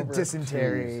germs all over.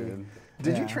 dysentery.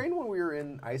 Did you Yeah. train when we were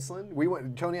in Iceland?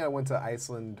 Tony and I went to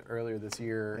Iceland earlier this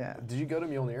year. Yeah. Did you go to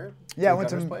Mjolnir? Yeah, I the went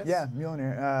to governor's place?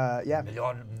 Mjolnir. Yeah,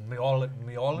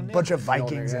 Mjolnir? bunch of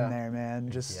Vikings yeah. in there,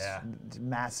 man. Just Yeah.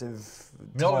 massive,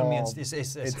 Mjolnir tall, means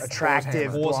it's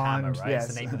attractive, horse hammer, blonde. right? Yes.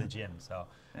 It's the name of the gym. So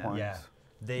Horns. yeah,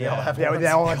 They all have Yeah, horns. they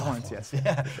all have horns. Yes.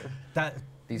 yeah. That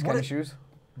These what kind a- of shoes?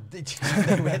 Did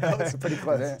you wear those? Pretty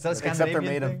close. Is that a Except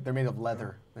Scandinavian they're made of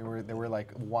leather. They were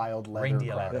like wild leather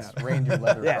Reindeer Crocs. leather. Yeah, reindeer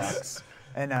leather Yes. Crocs.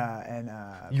 And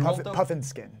You rolled them? puffin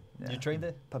skin. You trained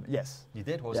it? Yes. You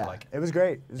did? What was Yeah. it like? It was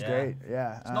great. It was Yeah. great.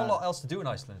 Yeah. There's not a lot else to do in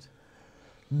Iceland.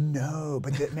 No,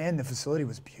 but man, the facility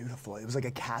was beautiful. It was like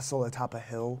a castle atop a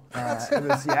hill.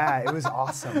 It was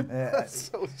awesome. That's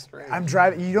so strange. I'm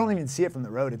driving. You don't even see it from the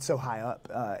road. It's so high up.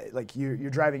 Like you're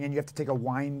driving in, you have to take a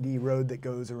windy road that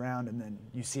goes around, and then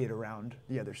you see it around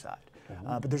the other side.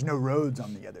 But there's no roads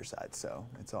on the other side, so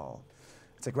it's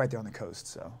like right there on the coast.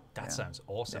 So That sounds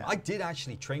awesome. Yeah. I did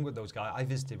actually train with those guys. I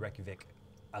visited Reykjavik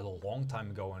a long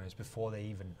time ago, and it was before they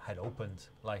even had opened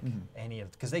like any of,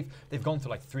 because they've gone through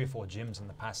like 3 or 4 gyms in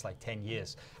the past like 10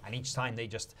 years, and each time they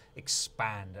just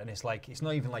expand, and it's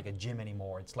not even like a gym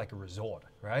anymore, it's like a resort,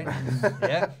 right?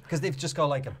 Yeah, because they've just got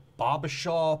like a barber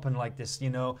shop and like this, you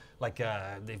know, like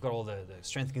they've got all the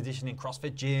strength and conditioning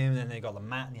CrossFit gym, and they got the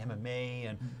mat and the MMA,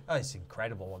 and it's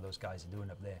incredible what those guys are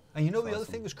doing up there. And you know, the other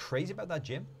thing was crazy about that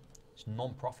gym, it's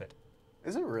non-profit.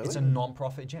 Is it really? It's a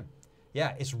non-profit gym.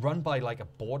 Yeah, it's run by like a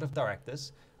board of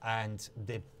directors, and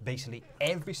they basically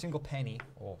every single penny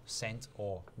or cent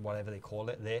or whatever they call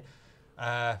it there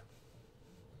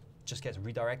just gets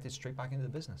redirected straight back into the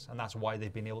business, and that's why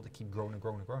they've been able to keep growing and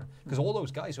growing and growing. Because all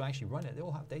those guys who actually run it, they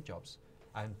all have day jobs,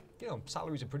 and you know,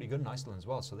 salaries are pretty good in Iceland as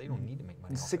well, so they don't need to make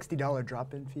money. off it. $60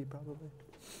 drop-in fee probably.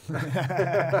 Who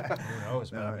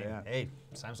knows? But I mean, yeah. hey,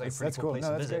 sounds like a pretty That's cool cool. place No,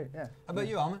 to that's visit. great. Yeah. How about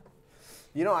you, Alman?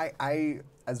 You know, I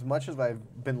as much as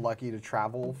I've been lucky to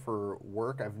travel for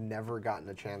work, I've never gotten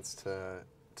a chance to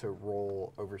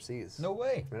roll overseas. No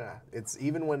way. Yeah, it's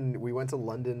even when we went to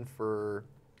London for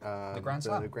The Grand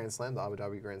Slam. the Grand Slam, the Abu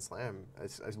Dhabi Grand Slam, I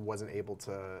wasn't able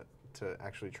to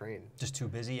actually train. Just too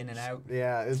busy in and out.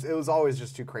 Yeah, it was always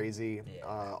just too crazy.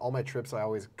 Yeah. All my trips I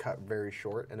always cut very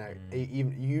short, and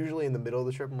even usually in the middle of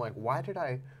the trip, I'm like, why did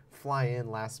I fly in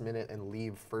last minute and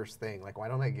leave first thing? Like, why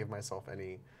don't I give myself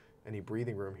any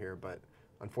breathing room here? But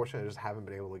unfortunately, I just haven't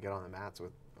been able to get on the mats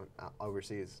with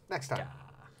overseas. Next time.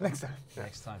 Next time.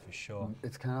 Next time for sure.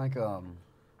 It's kind of like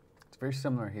it's very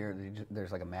similar here.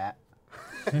 There's like a mat.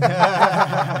 You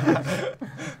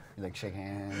like shake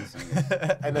hands.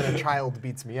 And then a child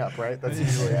beats me up, right? That's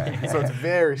usually So it's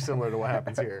very similar to what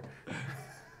happens here.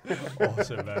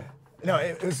 Awesome, man. No,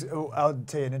 it was. I'll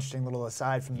tell you an interesting little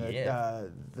aside from the Yeah.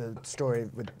 the story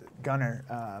with Gunnar.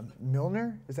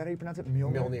 Milner, is that how you pronounce it?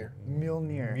 Milner.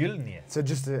 Mjolnir. So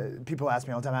just people ask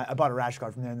me all the time. I bought a rash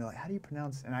guard from there, and they're like, "How do you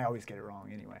pronounce?" And I always get it wrong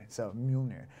anyway. So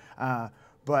Mjolnir.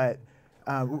 But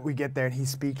we get there, and he's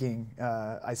speaking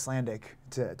Icelandic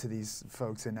to these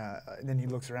folks, and then he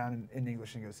looks around in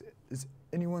English and he goes, "Is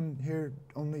anyone here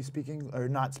only speaking or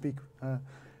not speak?" And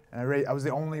I was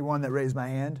the only one that raised my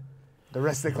hand. The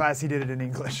rest of the class, he did it in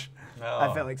English. Oh.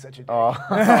 I felt like such a dick.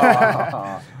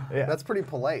 Yeah. That's pretty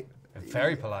polite.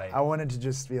 Very polite. I wanted to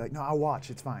just be like, no, I'll watch.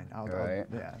 It's fine. I'll Right.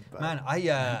 yeah. But Man,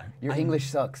 Your English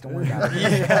sucks. Don't worry about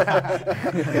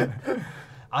it.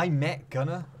 I met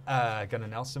Gunnar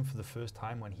Nelson for the first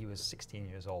time when he was 16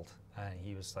 years old, and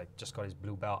he was like just got his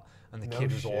blue belt, and the No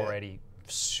kid was shit. already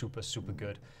super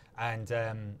good. And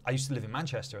I used to live in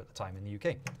Manchester at the time in the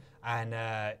UK, and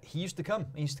he used to come.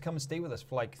 He used to come and stay with us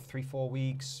for like 3-4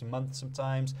 weeks, a month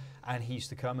sometimes, and he used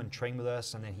to come and train with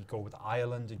us, and then he'd go with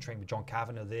Ireland and train with John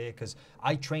Kavanagh there, because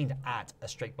I trained at a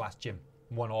straight blast gym.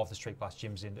 One of the straight blast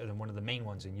gyms and one of the main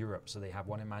ones in Europe. So they have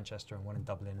one in Manchester and one in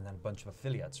Dublin and then a bunch of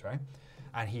affiliates, right?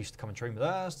 And he used to come and train with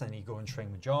us, then he'd go and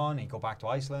train with John, he'd go back to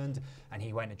Iceland, and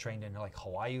he went and trained in like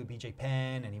Hawaii with BJ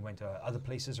Penn, and he went to other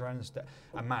places around and stuff.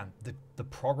 And man, the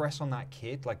progress on that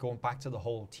kid, like going back to the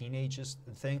whole teenagers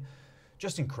thing,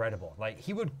 just incredible. Like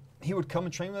he would come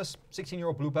and train with us,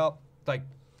 16-year-old blue belt, like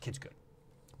kid's good.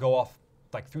 Go off,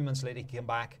 like 3 months later he came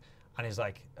back, and he's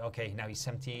like, okay, now he's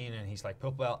 17 and he's like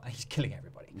purple belt and he's killing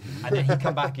everybody. And then he'd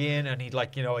come back in and he'd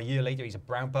like, a year later he's a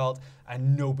brown belt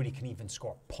and nobody can even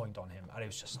score a point on him. And it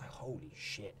was just like, holy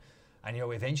shit. And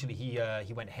eventually he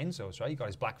went to Henzo's, right? He got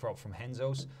his black belt from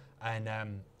Henzo's. And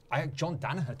John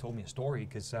Danaher told me a story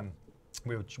because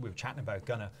we were chatting about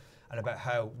Gunnar and about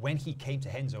how when he came to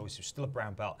Henzo's, he was still a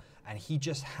brown belt, and he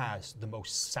just has the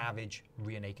most savage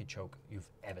rear naked choke you've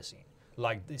ever seen.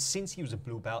 Like, since he was a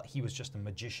blue belt, he was just a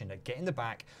magician at get in the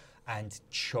back and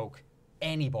choke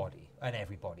anybody and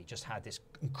everybody. Just had this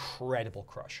incredible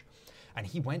crush. And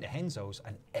he went to Henzo's,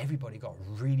 and everybody got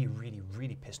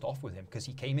really pissed off with him because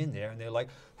he came in there and they're like,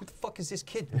 who the fuck is this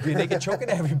kid? Rear naked choking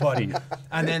everybody.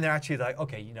 And then they're actually like,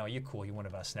 okay, you're cool, you're one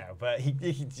of us now. But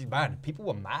man, people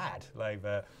were mad. Like,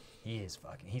 he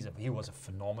was a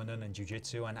phenomenon in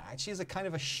jiu-jitsu, and actually it's a kind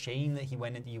of a shame that he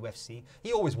went into UFC.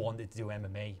 He always wanted to do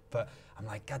MMA, but I'm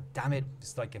like, god damn it,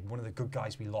 it's like one of the good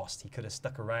guys we lost. He could have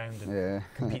stuck around and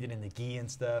competed in the gi and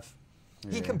stuff.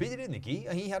 Yeah. He competed in the gi,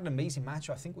 and he had an amazing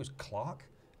match, I think it was Clark,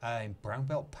 in brown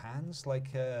belt pans,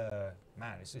 like,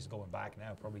 man, this is going back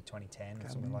now, probably 2010 or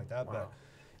something like that, but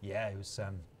yeah, it was,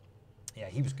 yeah,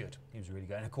 he was good. He was really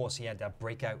good. And of course, he had that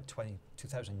breakout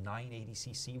 2009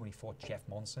 ADCC when he fought Jeff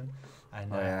Monson.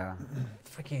 And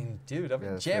freaking dude, I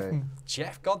mean,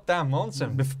 Jeff goddamn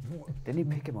Monson. Didn't he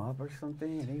pick him up or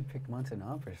something? Didn't he pick Monson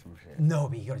up or some shit? No,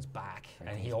 but he got his back,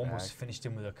 and he almost finished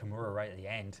him with a Kimura right at the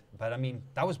end. But I mean,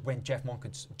 that was when Jeff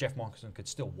Monson could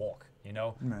still walk,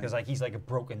 because like he's like a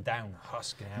broken down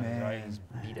husk now, right? He's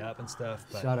beat up and stuff.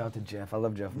 But shout out to Jeff. I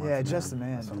love Jeff Monson. Yeah, just the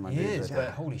man. He is,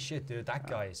 but holy shit, dude, that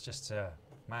guy is just.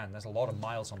 Man, there's a lot of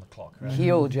miles on the clock. Right?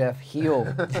 Heal, Jeff, heal.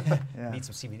 Need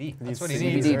some CBD. That's what CBD,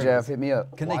 he needs. CBD, Jeff, hit me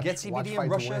up. Can they get CBD in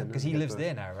Russia? Because he lives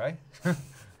there now, right?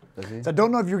 Does he? So I don't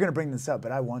know if you're going to bring this up,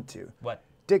 but I want to. What?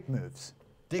 Dick moves.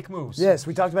 Dick moves. Yes,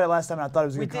 we talked about it last time, and I thought it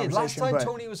was a good conversation. Last time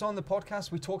Tony was on the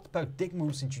podcast, we talked about dick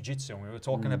moves in jiu-jitsu, and we were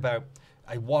talking about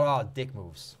what are dick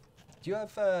moves. Do you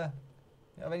have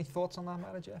any thoughts on that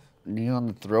matter, Jeff? Knee on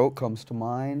the throat comes to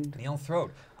mind. Knee on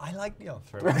throat. I like knee on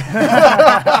throat.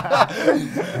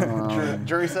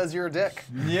 Jury says you're a dick.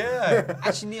 Yeah.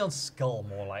 Actually, knee on skull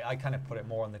more like. I kind of put it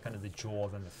more on the kind of the jaw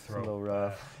than the throat. It's a little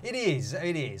rough. It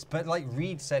is. But like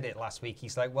Reed said it last week.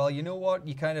 He's like, well, you know what?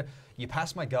 You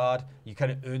passed my guard. You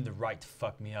kind of earned the right to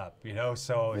fuck me up,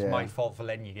 So it's my fault for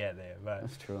letting you get there. But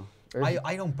that's true.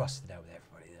 I don't bust it out with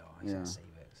everybody though. I just save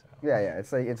it. So. Yeah.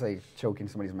 It's like choking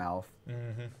somebody's mouth.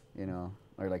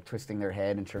 Or like twisting their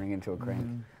head and turning into a crank.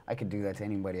 I could do that to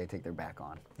anybody I take their back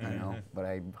on, but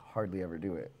I hardly ever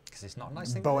do it. Because it's not a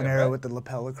nice thing. Bow and arrow with the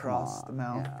lapel across the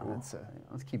mouth. Yeah,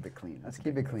 let's keep it clean. Let's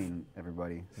keep it clean,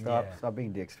 everybody. Stop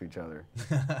being dicks to each other.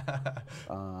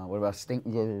 What about stink?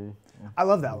 I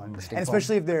love that one, and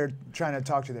especially if they're trying to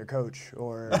talk to their coach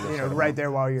or right there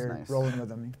while you're rolling with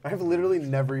them. I have literally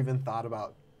never even thought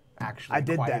about actually I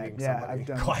did that. quieting Yeah, somebody. I've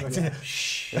done. Quiet. Yeah.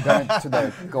 Shh. They're going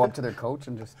to go up to their coach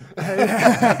and just.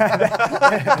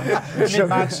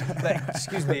 Mid-match, like,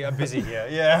 excuse me, I'm busy here.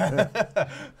 Yeah.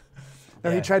 No,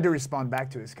 Yeah. he tried to respond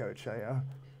back to his coach. Like,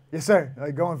 yes, sir.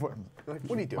 Like going for him. Like,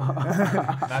 what are you doing?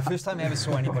 My first time I ever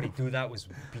saw anybody do that was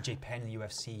BJ Penn in the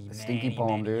UFC Stinky many, palm,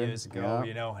 many dude. years ago, Yeah.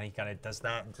 you know, and he kind of does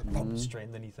that and just boom, straight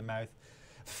underneath the mouth.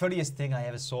 Funniest thing I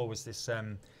ever saw was this,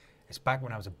 it's back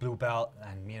when I was a blue belt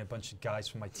and me and a bunch of guys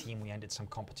from my team, we entered some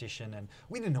competition and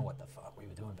we didn't know what the fuck we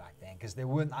were doing back then because there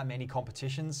weren't that many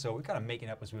competitions, so we're kind of making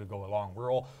up as we would go along.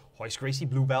 We're all Hoist Gracie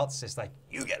blue belts. It's like,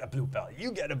 you get a blue belt,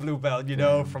 you get a blue belt, you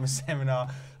know, from a seminar.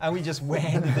 And we just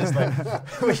went to this, like,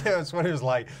 that's what it was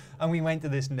like. And we went to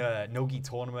this no-gi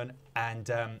tournament and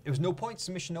it was no point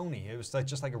submission only. It was like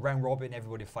just like a round robin,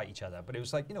 everybody would fight each other. But it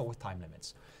was like, you know, with time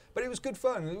limits. But it was good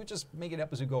fun. We would just make it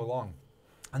up as we go along.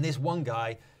 And this one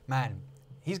guy, man,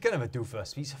 he's kind of a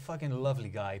doofus. He's a fucking lovely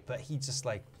guy, but he just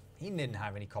like, he didn't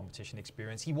have any competition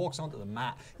experience. He walks onto the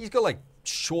mat. He's got like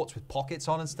shorts with pockets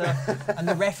on and stuff. And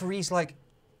the referee's like,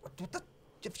 what the?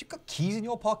 Have you got keys in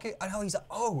your pocket? I know. He's like,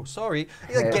 oh, sorry.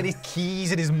 He's like, get his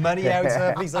keys and his money out.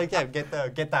 And he's like, yeah, get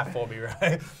that for me,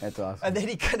 right? That's awesome. And then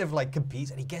he kind of like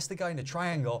competes and he gets the guy in the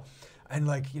triangle. And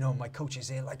like, you know, my coach is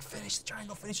here, like, finish the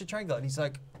triangle. And he's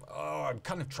like, oh, I'm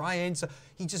kind of trying. So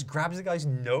he just grabs the guy's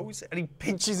nose and he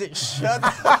pinches it shut.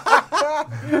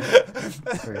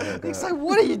 He's like,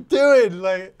 what are you doing?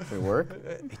 Like, Did it work?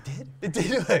 It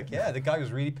did work. Yeah, the guy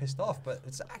was really pissed off, but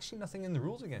it's actually nothing in the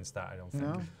rules against that, I don't think.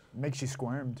 No, makes you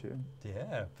squirm too.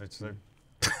 Yeah, but it's like,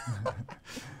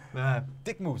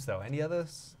 dick moves though. Any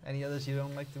others you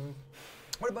don't like to move?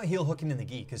 What about heel hooking in the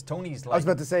gi? Because Tony's like, I was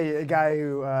about to say a guy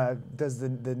who does the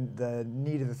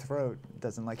knee to the throat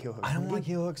doesn't like heel hooks. I don't like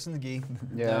heel hooks in the gi.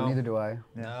 Yeah, No. neither do I.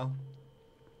 No.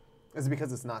 Is it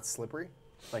because it's not slippery?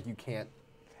 Like you can't.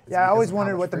 is it Yeah, I because always of how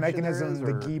wondered much what the friction there mechanism is,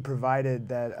 the or- gi provided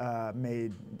that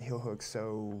made heel hooks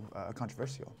so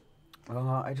controversial.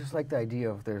 I just like the idea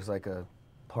of there's like a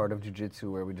part of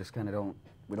jiu-jitsu where we just kind of don't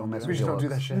mess We with just heel don't do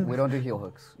hooks. that shit. We don't do heel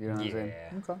hooks. You know what I'm saying?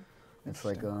 Yeah. Okay. It's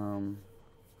like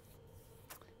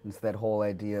it's that whole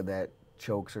idea that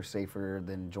chokes are safer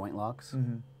than joint locks,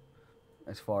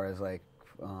 as far as like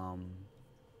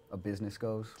a business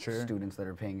goes. Sure. Students that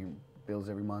are paying your bills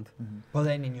every month. Well,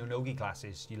 then in your no-gi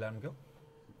classes, do you let them go?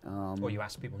 Or you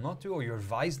ask people not to, or you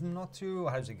advise them not to,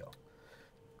 or how does it go?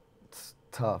 It's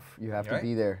tough. You have Right. to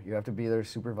be there. You have to be there to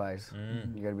supervise.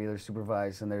 You got to be there to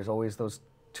supervise. And there's always those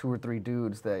 2 or 3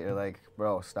 dudes that you're like,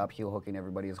 bro, stop heel hooking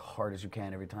everybody as hard as you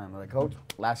can every time. They're like, coach,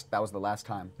 that was the last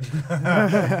time.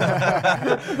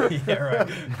 Yeah,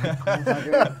 right.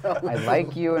 I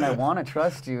like you and I want to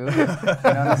trust you. You know what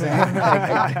I'm saying?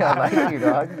 Like, I like you,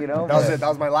 dog. You know. That was but- it. That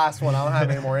was my last one. I don't have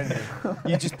any more in me.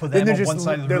 You just put Then them they're on one just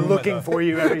side of the they're room. looking for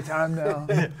you every time now.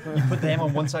 You put them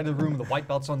on one side of the room, the white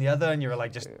belts on the other, and you're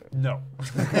like, just no.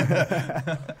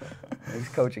 It's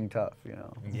coaching tough, you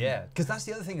know. Yeah, because that's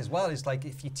the other thing as well. Is like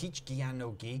if you teach gi and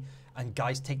no gi, and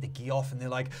guys take the gi off and they're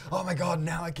like, oh my god,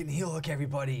 now I can heel hook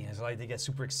everybody. It's like they get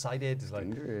super excited. It's like,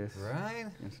 Dangerous. right?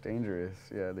 It's dangerous.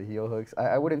 Yeah, the heel hooks.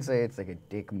 I wouldn't say it's like a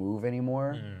dick move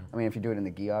anymore. I mean, if you do it in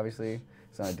the gi, obviously,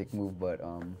 it's not a dick move. But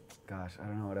gosh, I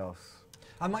don't know what else.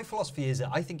 And my philosophy is that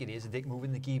I think it is a dick move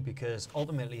in the gi because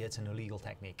ultimately it's an illegal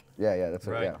technique. Yeah, that's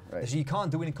Right. right. Yeah, right. So you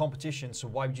can't do it in competition, so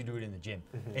why would you do it in the gym?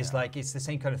 It's like, it's the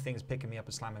same kind of thing as picking me up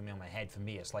and slamming me on my head for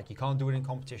me. It's like, you can't do it in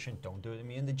competition, don't do it to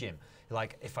me in the gym.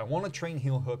 Like, if I want to train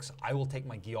heel hooks, I will take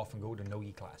my gi off and go to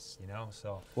no-gi class, you know?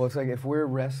 So Well, it's like if we're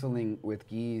wrestling with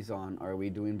gis on, are we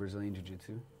doing Brazilian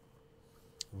jiu-jitsu?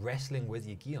 wrestling with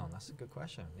your gi on, that's a good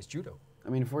question. It's judo. I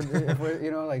mean, if we're you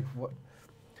know, like what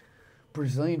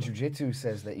Brazilian jiu-jitsu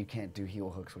says that you can't do heel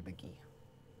hooks with the gi.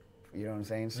 You know what I'm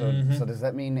saying? So so does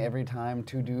that mean every time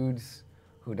 2 dudes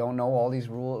who don't know all these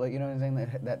rules, like, you know what I'm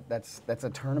saying, that's a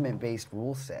tournament-based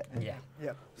rule set. Yeah.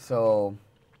 Yep. So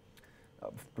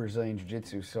Brazilian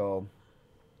jiu-jitsu, so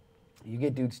you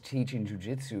get dudes teaching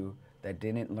jiu-jitsu that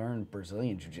didn't learn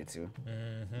Brazilian jiu-jitsu.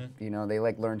 You know, they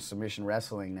like learn submission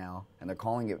wrestling now, and they're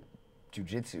calling it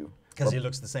jiu-jitsu. Because it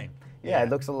looks the same. Yeah, it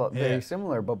looks a lot Yeah. very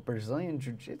similar, but Brazilian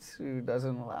jiu-jitsu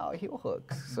doesn't allow heel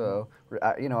hooks. So,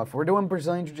 you know, if we're doing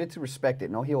Brazilian jiu-jitsu, respect it.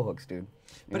 No heel hooks, dude. You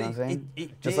But know what I'm saying?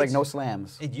 it Just like did- no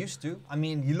slams. It used to. I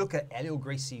mean, you look at Elio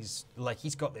Gracie's, like,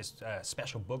 he's got this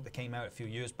special book that came out a few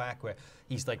years back where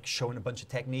he's, like, showing a bunch of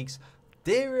techniques.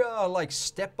 There are, like,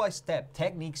 step-by-step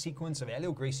technique sequence of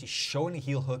Elio Gracie showing a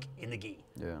heel hook in the gi.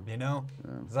 Yeah. You know?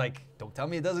 It's like, don't tell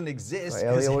me it doesn't exist. So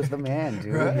 'cause- Elio was the man,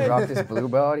 dude. Right? He rocked his blue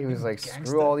belt. He was like, Gangsta.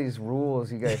 screw all these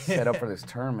rules you guys set up for this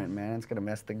tournament, man. It's going to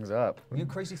mess things up. You know,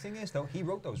 the crazy thing is, though, he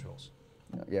wrote those rules.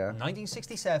 Yeah.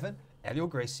 1967, Helio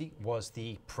Gracie was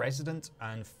the president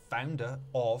and founder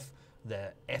of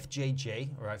the FJJ,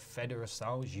 or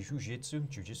Federação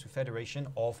Jiu-Jitsu Federation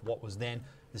of what was then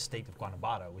the state of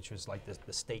Guanabara, which was like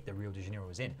the state that Rio de Janeiro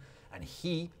was in. And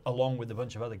he, along with a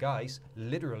bunch of other guys,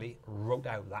 literally wrote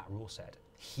out that rule set.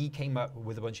 He came up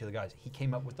with a bunch of other guys. He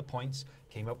came up with the points,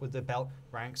 came up with the belt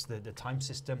ranks, the time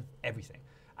system, everything.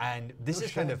 And this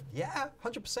is kind of, yeah,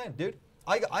 100%, dude.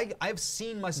 I've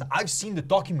seen myself. I've seen the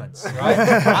documents, right?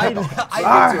 I'm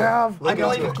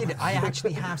not even kidding. I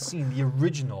actually have seen the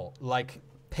original, like,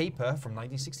 paper from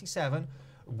 1967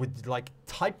 with, like,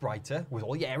 typewriter with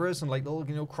all the errors and, like, little,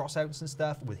 you know, crossouts and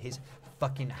stuff with his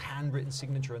fucking handwritten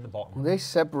signature in the bottom. Well, they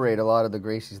separate a lot of the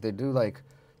Gracies. They do, like,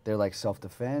 they're, like,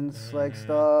 self-defense, like,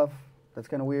 stuff. That's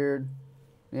kind of weird.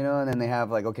 You know, and then they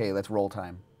have, like, okay, let's roll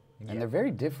time. And they're very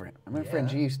different. I remember friend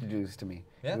G used to do this to me.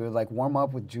 Yeah. We would like warm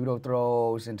up with judo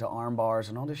throws into arm bars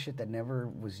and all this shit that never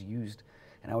was used.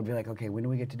 And I would be like, okay, when do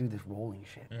we get to do this rolling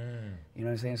shit? You know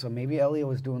what I'm saying? So maybe Elio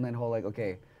was doing that whole like,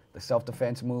 okay, the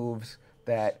self-defense moves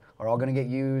that are all gonna get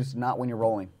used, not when you're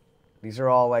rolling. These are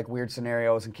all like weird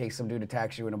scenarios in case some dude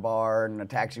attacks you in a bar and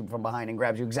attacks you from behind and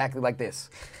grabs you exactly like this.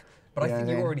 But I think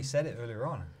you already said it earlier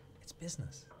on. It's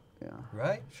business. Yeah.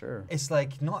 Right? Sure. It's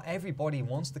like not everybody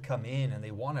wants to come in and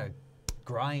they want to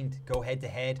grind, go head to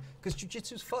head, because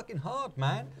jiu-jitsu's fucking hard,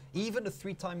 man. Even a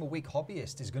 3-time-a-week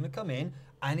hobbyist is going to come in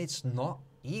and it's not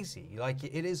easy. Like,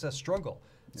 it is a struggle.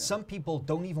 Yeah. Some people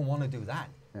don't even want to do that.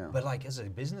 Yeah. But like, as a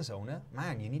business owner,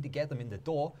 man, you need to get them in the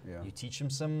door. Yeah. You teach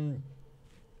them some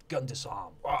gun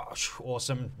disarm or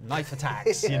some knife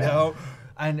attacks, you know?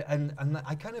 And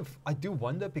I do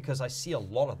wonder, because I see a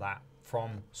lot of that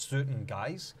from certain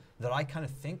guys that I kind of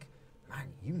think, man,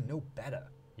 you know better.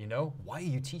 You know, why are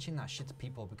you teaching that shit to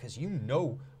people? Because you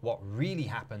know what really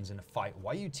happens in a fight.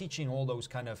 Why are you teaching all those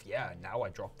kind of, now I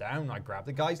drop down, I grab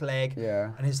the guy's leg.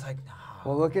 Yeah. And it's like, nah.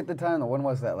 Well, look at the time. When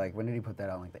was that? Like, when did he put that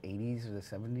out? Like the 80s or the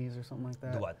 70s or something like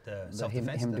that? The what? The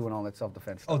self-defense him doing all that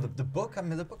self-defense stuff. Oh, the book? I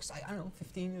mean, the book's, I don't know,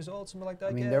 15 years old, something like that.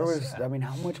 I mean, there was, I mean,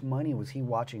 how much money was he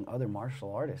watching other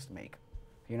martial artists make?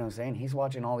 You know what I'm saying? He's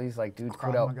watching all these, like, dudes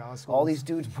put out, all these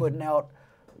dudes putting out,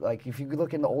 like, if you could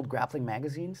look in the old grappling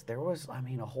magazines, there was, I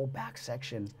mean, a whole back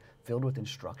section filled with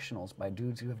instructionals by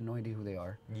dudes who have no idea who they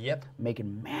are. Yep.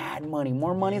 Making mad money,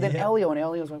 more money than Elio, and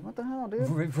Elio's like, what the hell, dude?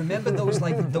 Remember those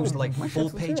like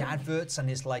full-page adverts, and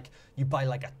it's like you buy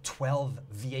like a 12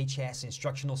 VHS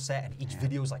instructional set, and each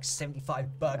video is like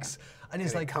 $75, and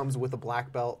it's like it comes with a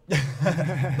black belt.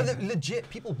 But legit,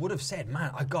 people would have said,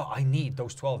 man, I need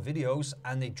those 12 videos,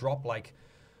 and they drop like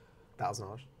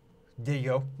 $1,000. There you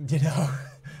go. You know,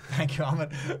 thank you,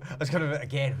 Ahmed. I was kind of,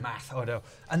 again, math, oh no.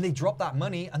 And they drop that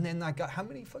money, and then that guy, how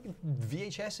many fucking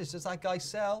VHSs does that guy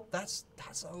sell? That's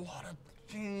a lot of,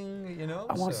 you know?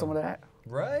 I want some of that.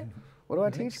 Right? What do I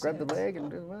teach? Grab the leg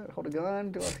and do what? Hold a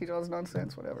gun? Do I teach all this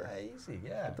nonsense? Whatever. Yeah, easy,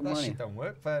 yeah. That shit don't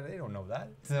work, but they don't know that.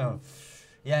 So,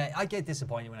 yeah, I get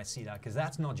disappointed when I see that, because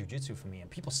that's not jiu-jitsu for me. And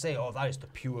people say, oh, that is the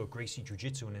pure Gracie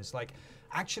jiu-jitsu, and it's like,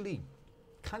 actually,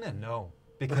 kind of no.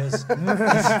 Because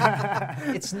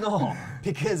it's not.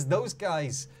 Because those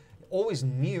guys always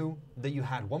knew that you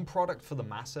had one product for the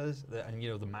masses, and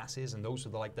you know the masses, and those are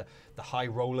the high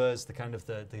rollers, the kind of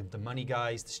the money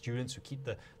guys, the students who keep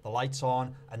the lights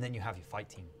on, and then you have your fight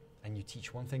team. And you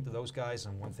teach one thing to those guys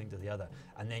and one thing to the other.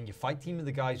 And then your fight team are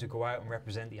the guys who go out and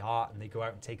represent the art, and they go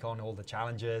out and take on all the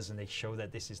challenges, and they show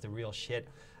that this is the real shit.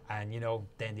 And, you know,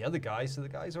 then the other guys, so the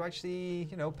guys are actually,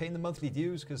 you know, paying the monthly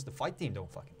dues because the fight team don't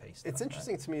fucking pay stuff. It's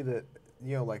interesting to me that,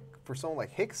 you know, like, for someone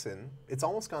like Hickson, it's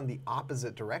almost gone the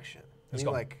opposite direction. He's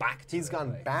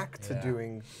gone back to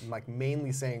doing, like,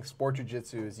 mainly saying sport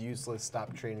jiu-jitsu is useless,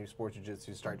 stop training sport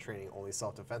jiu-jitsu, start training only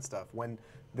self-defense stuff. When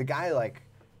the guy, like,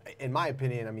 in my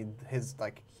opinion, I mean, he's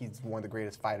one of the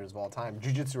greatest fighters of all time,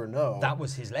 jiu-jitsu or no. That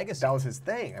was his legacy. That was his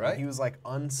thing. Right? I mean, he was, like,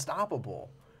 unstoppable.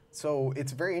 So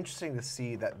it's very interesting to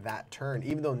see that turn,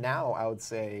 even though now I would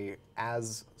say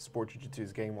as sport jiu-jitsu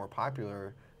is getting more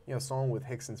popular, you know, someone with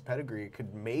Hickson's pedigree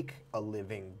could make a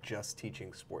living just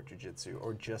teaching sport jiu-jitsu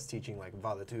or just teaching like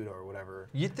valetudo or whatever.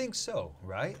 You'd think so,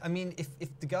 right? I mean,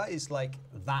 if the guy is like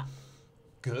that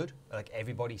good, like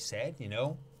everybody said, you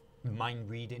know, mind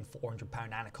reading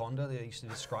 400-pound anaconda, they used to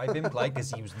describe him like,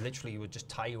 because he would just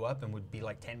tie you up and would be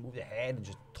like 10 moves ahead and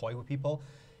just toy with people.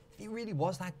 If he really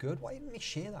was that good, why didn't he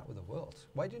share that with the world?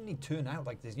 Why didn't he turn out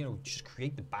like this, you know, just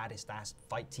create the baddest ass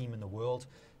fight team in the world,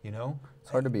 you know?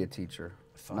 It's hard to be a teacher.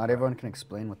 Not everyone can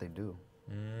explain what they do.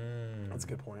 That's a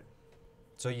good point.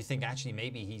 So you think actually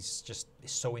maybe he's just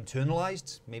so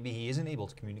internalized, maybe he isn't able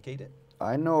to communicate it?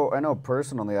 I know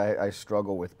personally I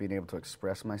struggle with being able to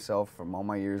express myself from all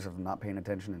my years of not paying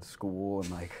attention in school and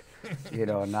like, you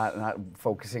know, not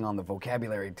focusing on the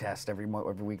vocabulary test every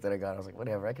week that I got. I was like,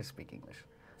 whatever, I can speak English.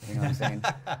 You know what I'm saying?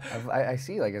 I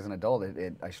see, like, as an adult,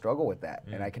 I struggle with that.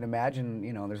 And I can imagine,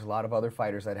 you know, there's a lot of other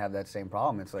fighters that have that same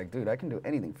problem. It's like, dude, I can do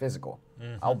anything physical.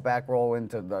 I'll back roll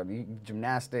into the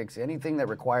gymnastics, anything that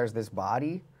requires this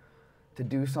body to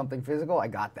do something physical, I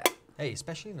got that. Hey,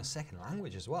 especially in a second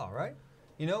language as well, right?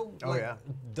 You know, Oh, yeah.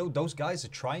 Those guys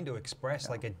are trying to express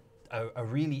like a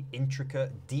really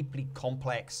intricate, deeply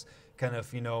complex kind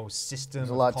of, you know, system There's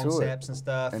a of lot concepts to it. and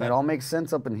stuff. And it all makes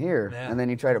sense up in here. Yeah. And then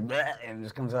you try to, and it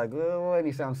just comes out like, oh, and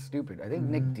he sounds stupid. I think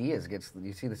Nick Diaz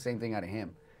you see the same thing out of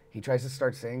him. He tries to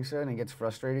start saying shit and he gets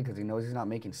frustrated because he knows he's not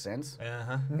making sense.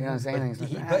 Uh-huh. You know what I'm saying? And he's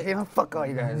like, but- you know, fuck all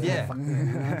you guys. Yeah, Fuck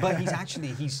you. but he's actually,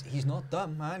 he's not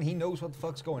dumb, man. He knows what the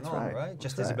fuck's going on, right. right?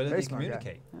 Just That's his right. ability Very to smart guy.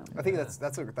 communicate. I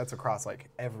think that's across like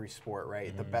every sport,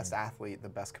 right? The best athlete, the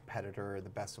best competitor, the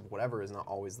best of whatever is not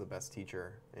always the best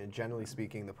teacher. And generally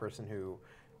speaking, the person who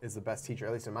is the best teacher,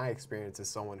 at least in my experience, is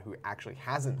someone who actually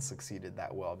hasn't succeeded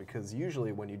that well. Because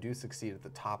usually when you do succeed at the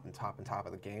top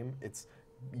of the game, it's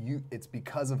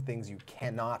because of things you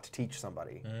cannot teach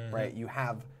somebody, right? You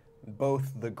have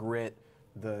both the grit,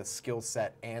 the skill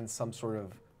set, and some sort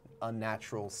of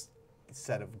unnatural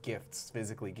set of gifts,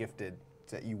 physically gifted,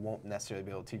 that you won't necessarily be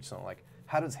able to teach someone. Like,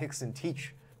 how does Hickson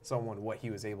teach someone what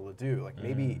he was able to do? Like,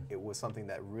 maybe it was something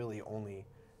that really only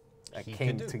He came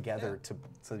could do, together to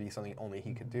be something only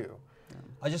he could do.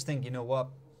 I just think, you know what?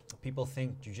 People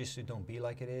think jiu-jitsu don't be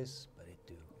like it is, but it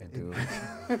do. I do.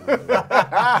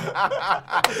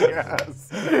 Yes,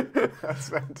 that's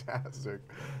fantastic.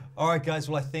 All right, guys.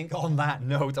 Well, I think on that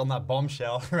note, on that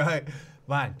bombshell, right?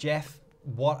 Man, Jeff,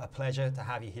 what a pleasure to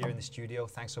have you here in the studio.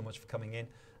 Thanks so much for coming in.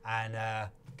 And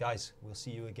guys, we'll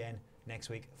see you again next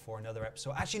week for another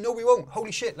episode. Actually, no, we won't.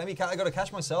 Holy shit. I got to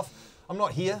catch myself. I'm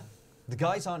not here. The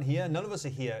guys aren't here. None of us are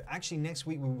here. Actually, next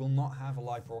week we will not have a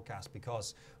live broadcast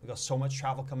because we've got so much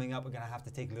travel coming up. We're going to have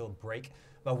to take a little break.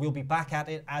 But we'll be back at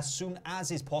it as soon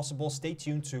as is possible. Stay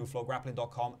tuned to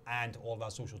FloGrappling.com and all of our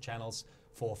social channels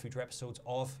for future episodes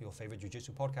of your favorite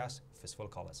jiu-jitsu podcast, Fistful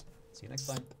of Collars. See you next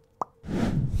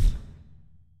time.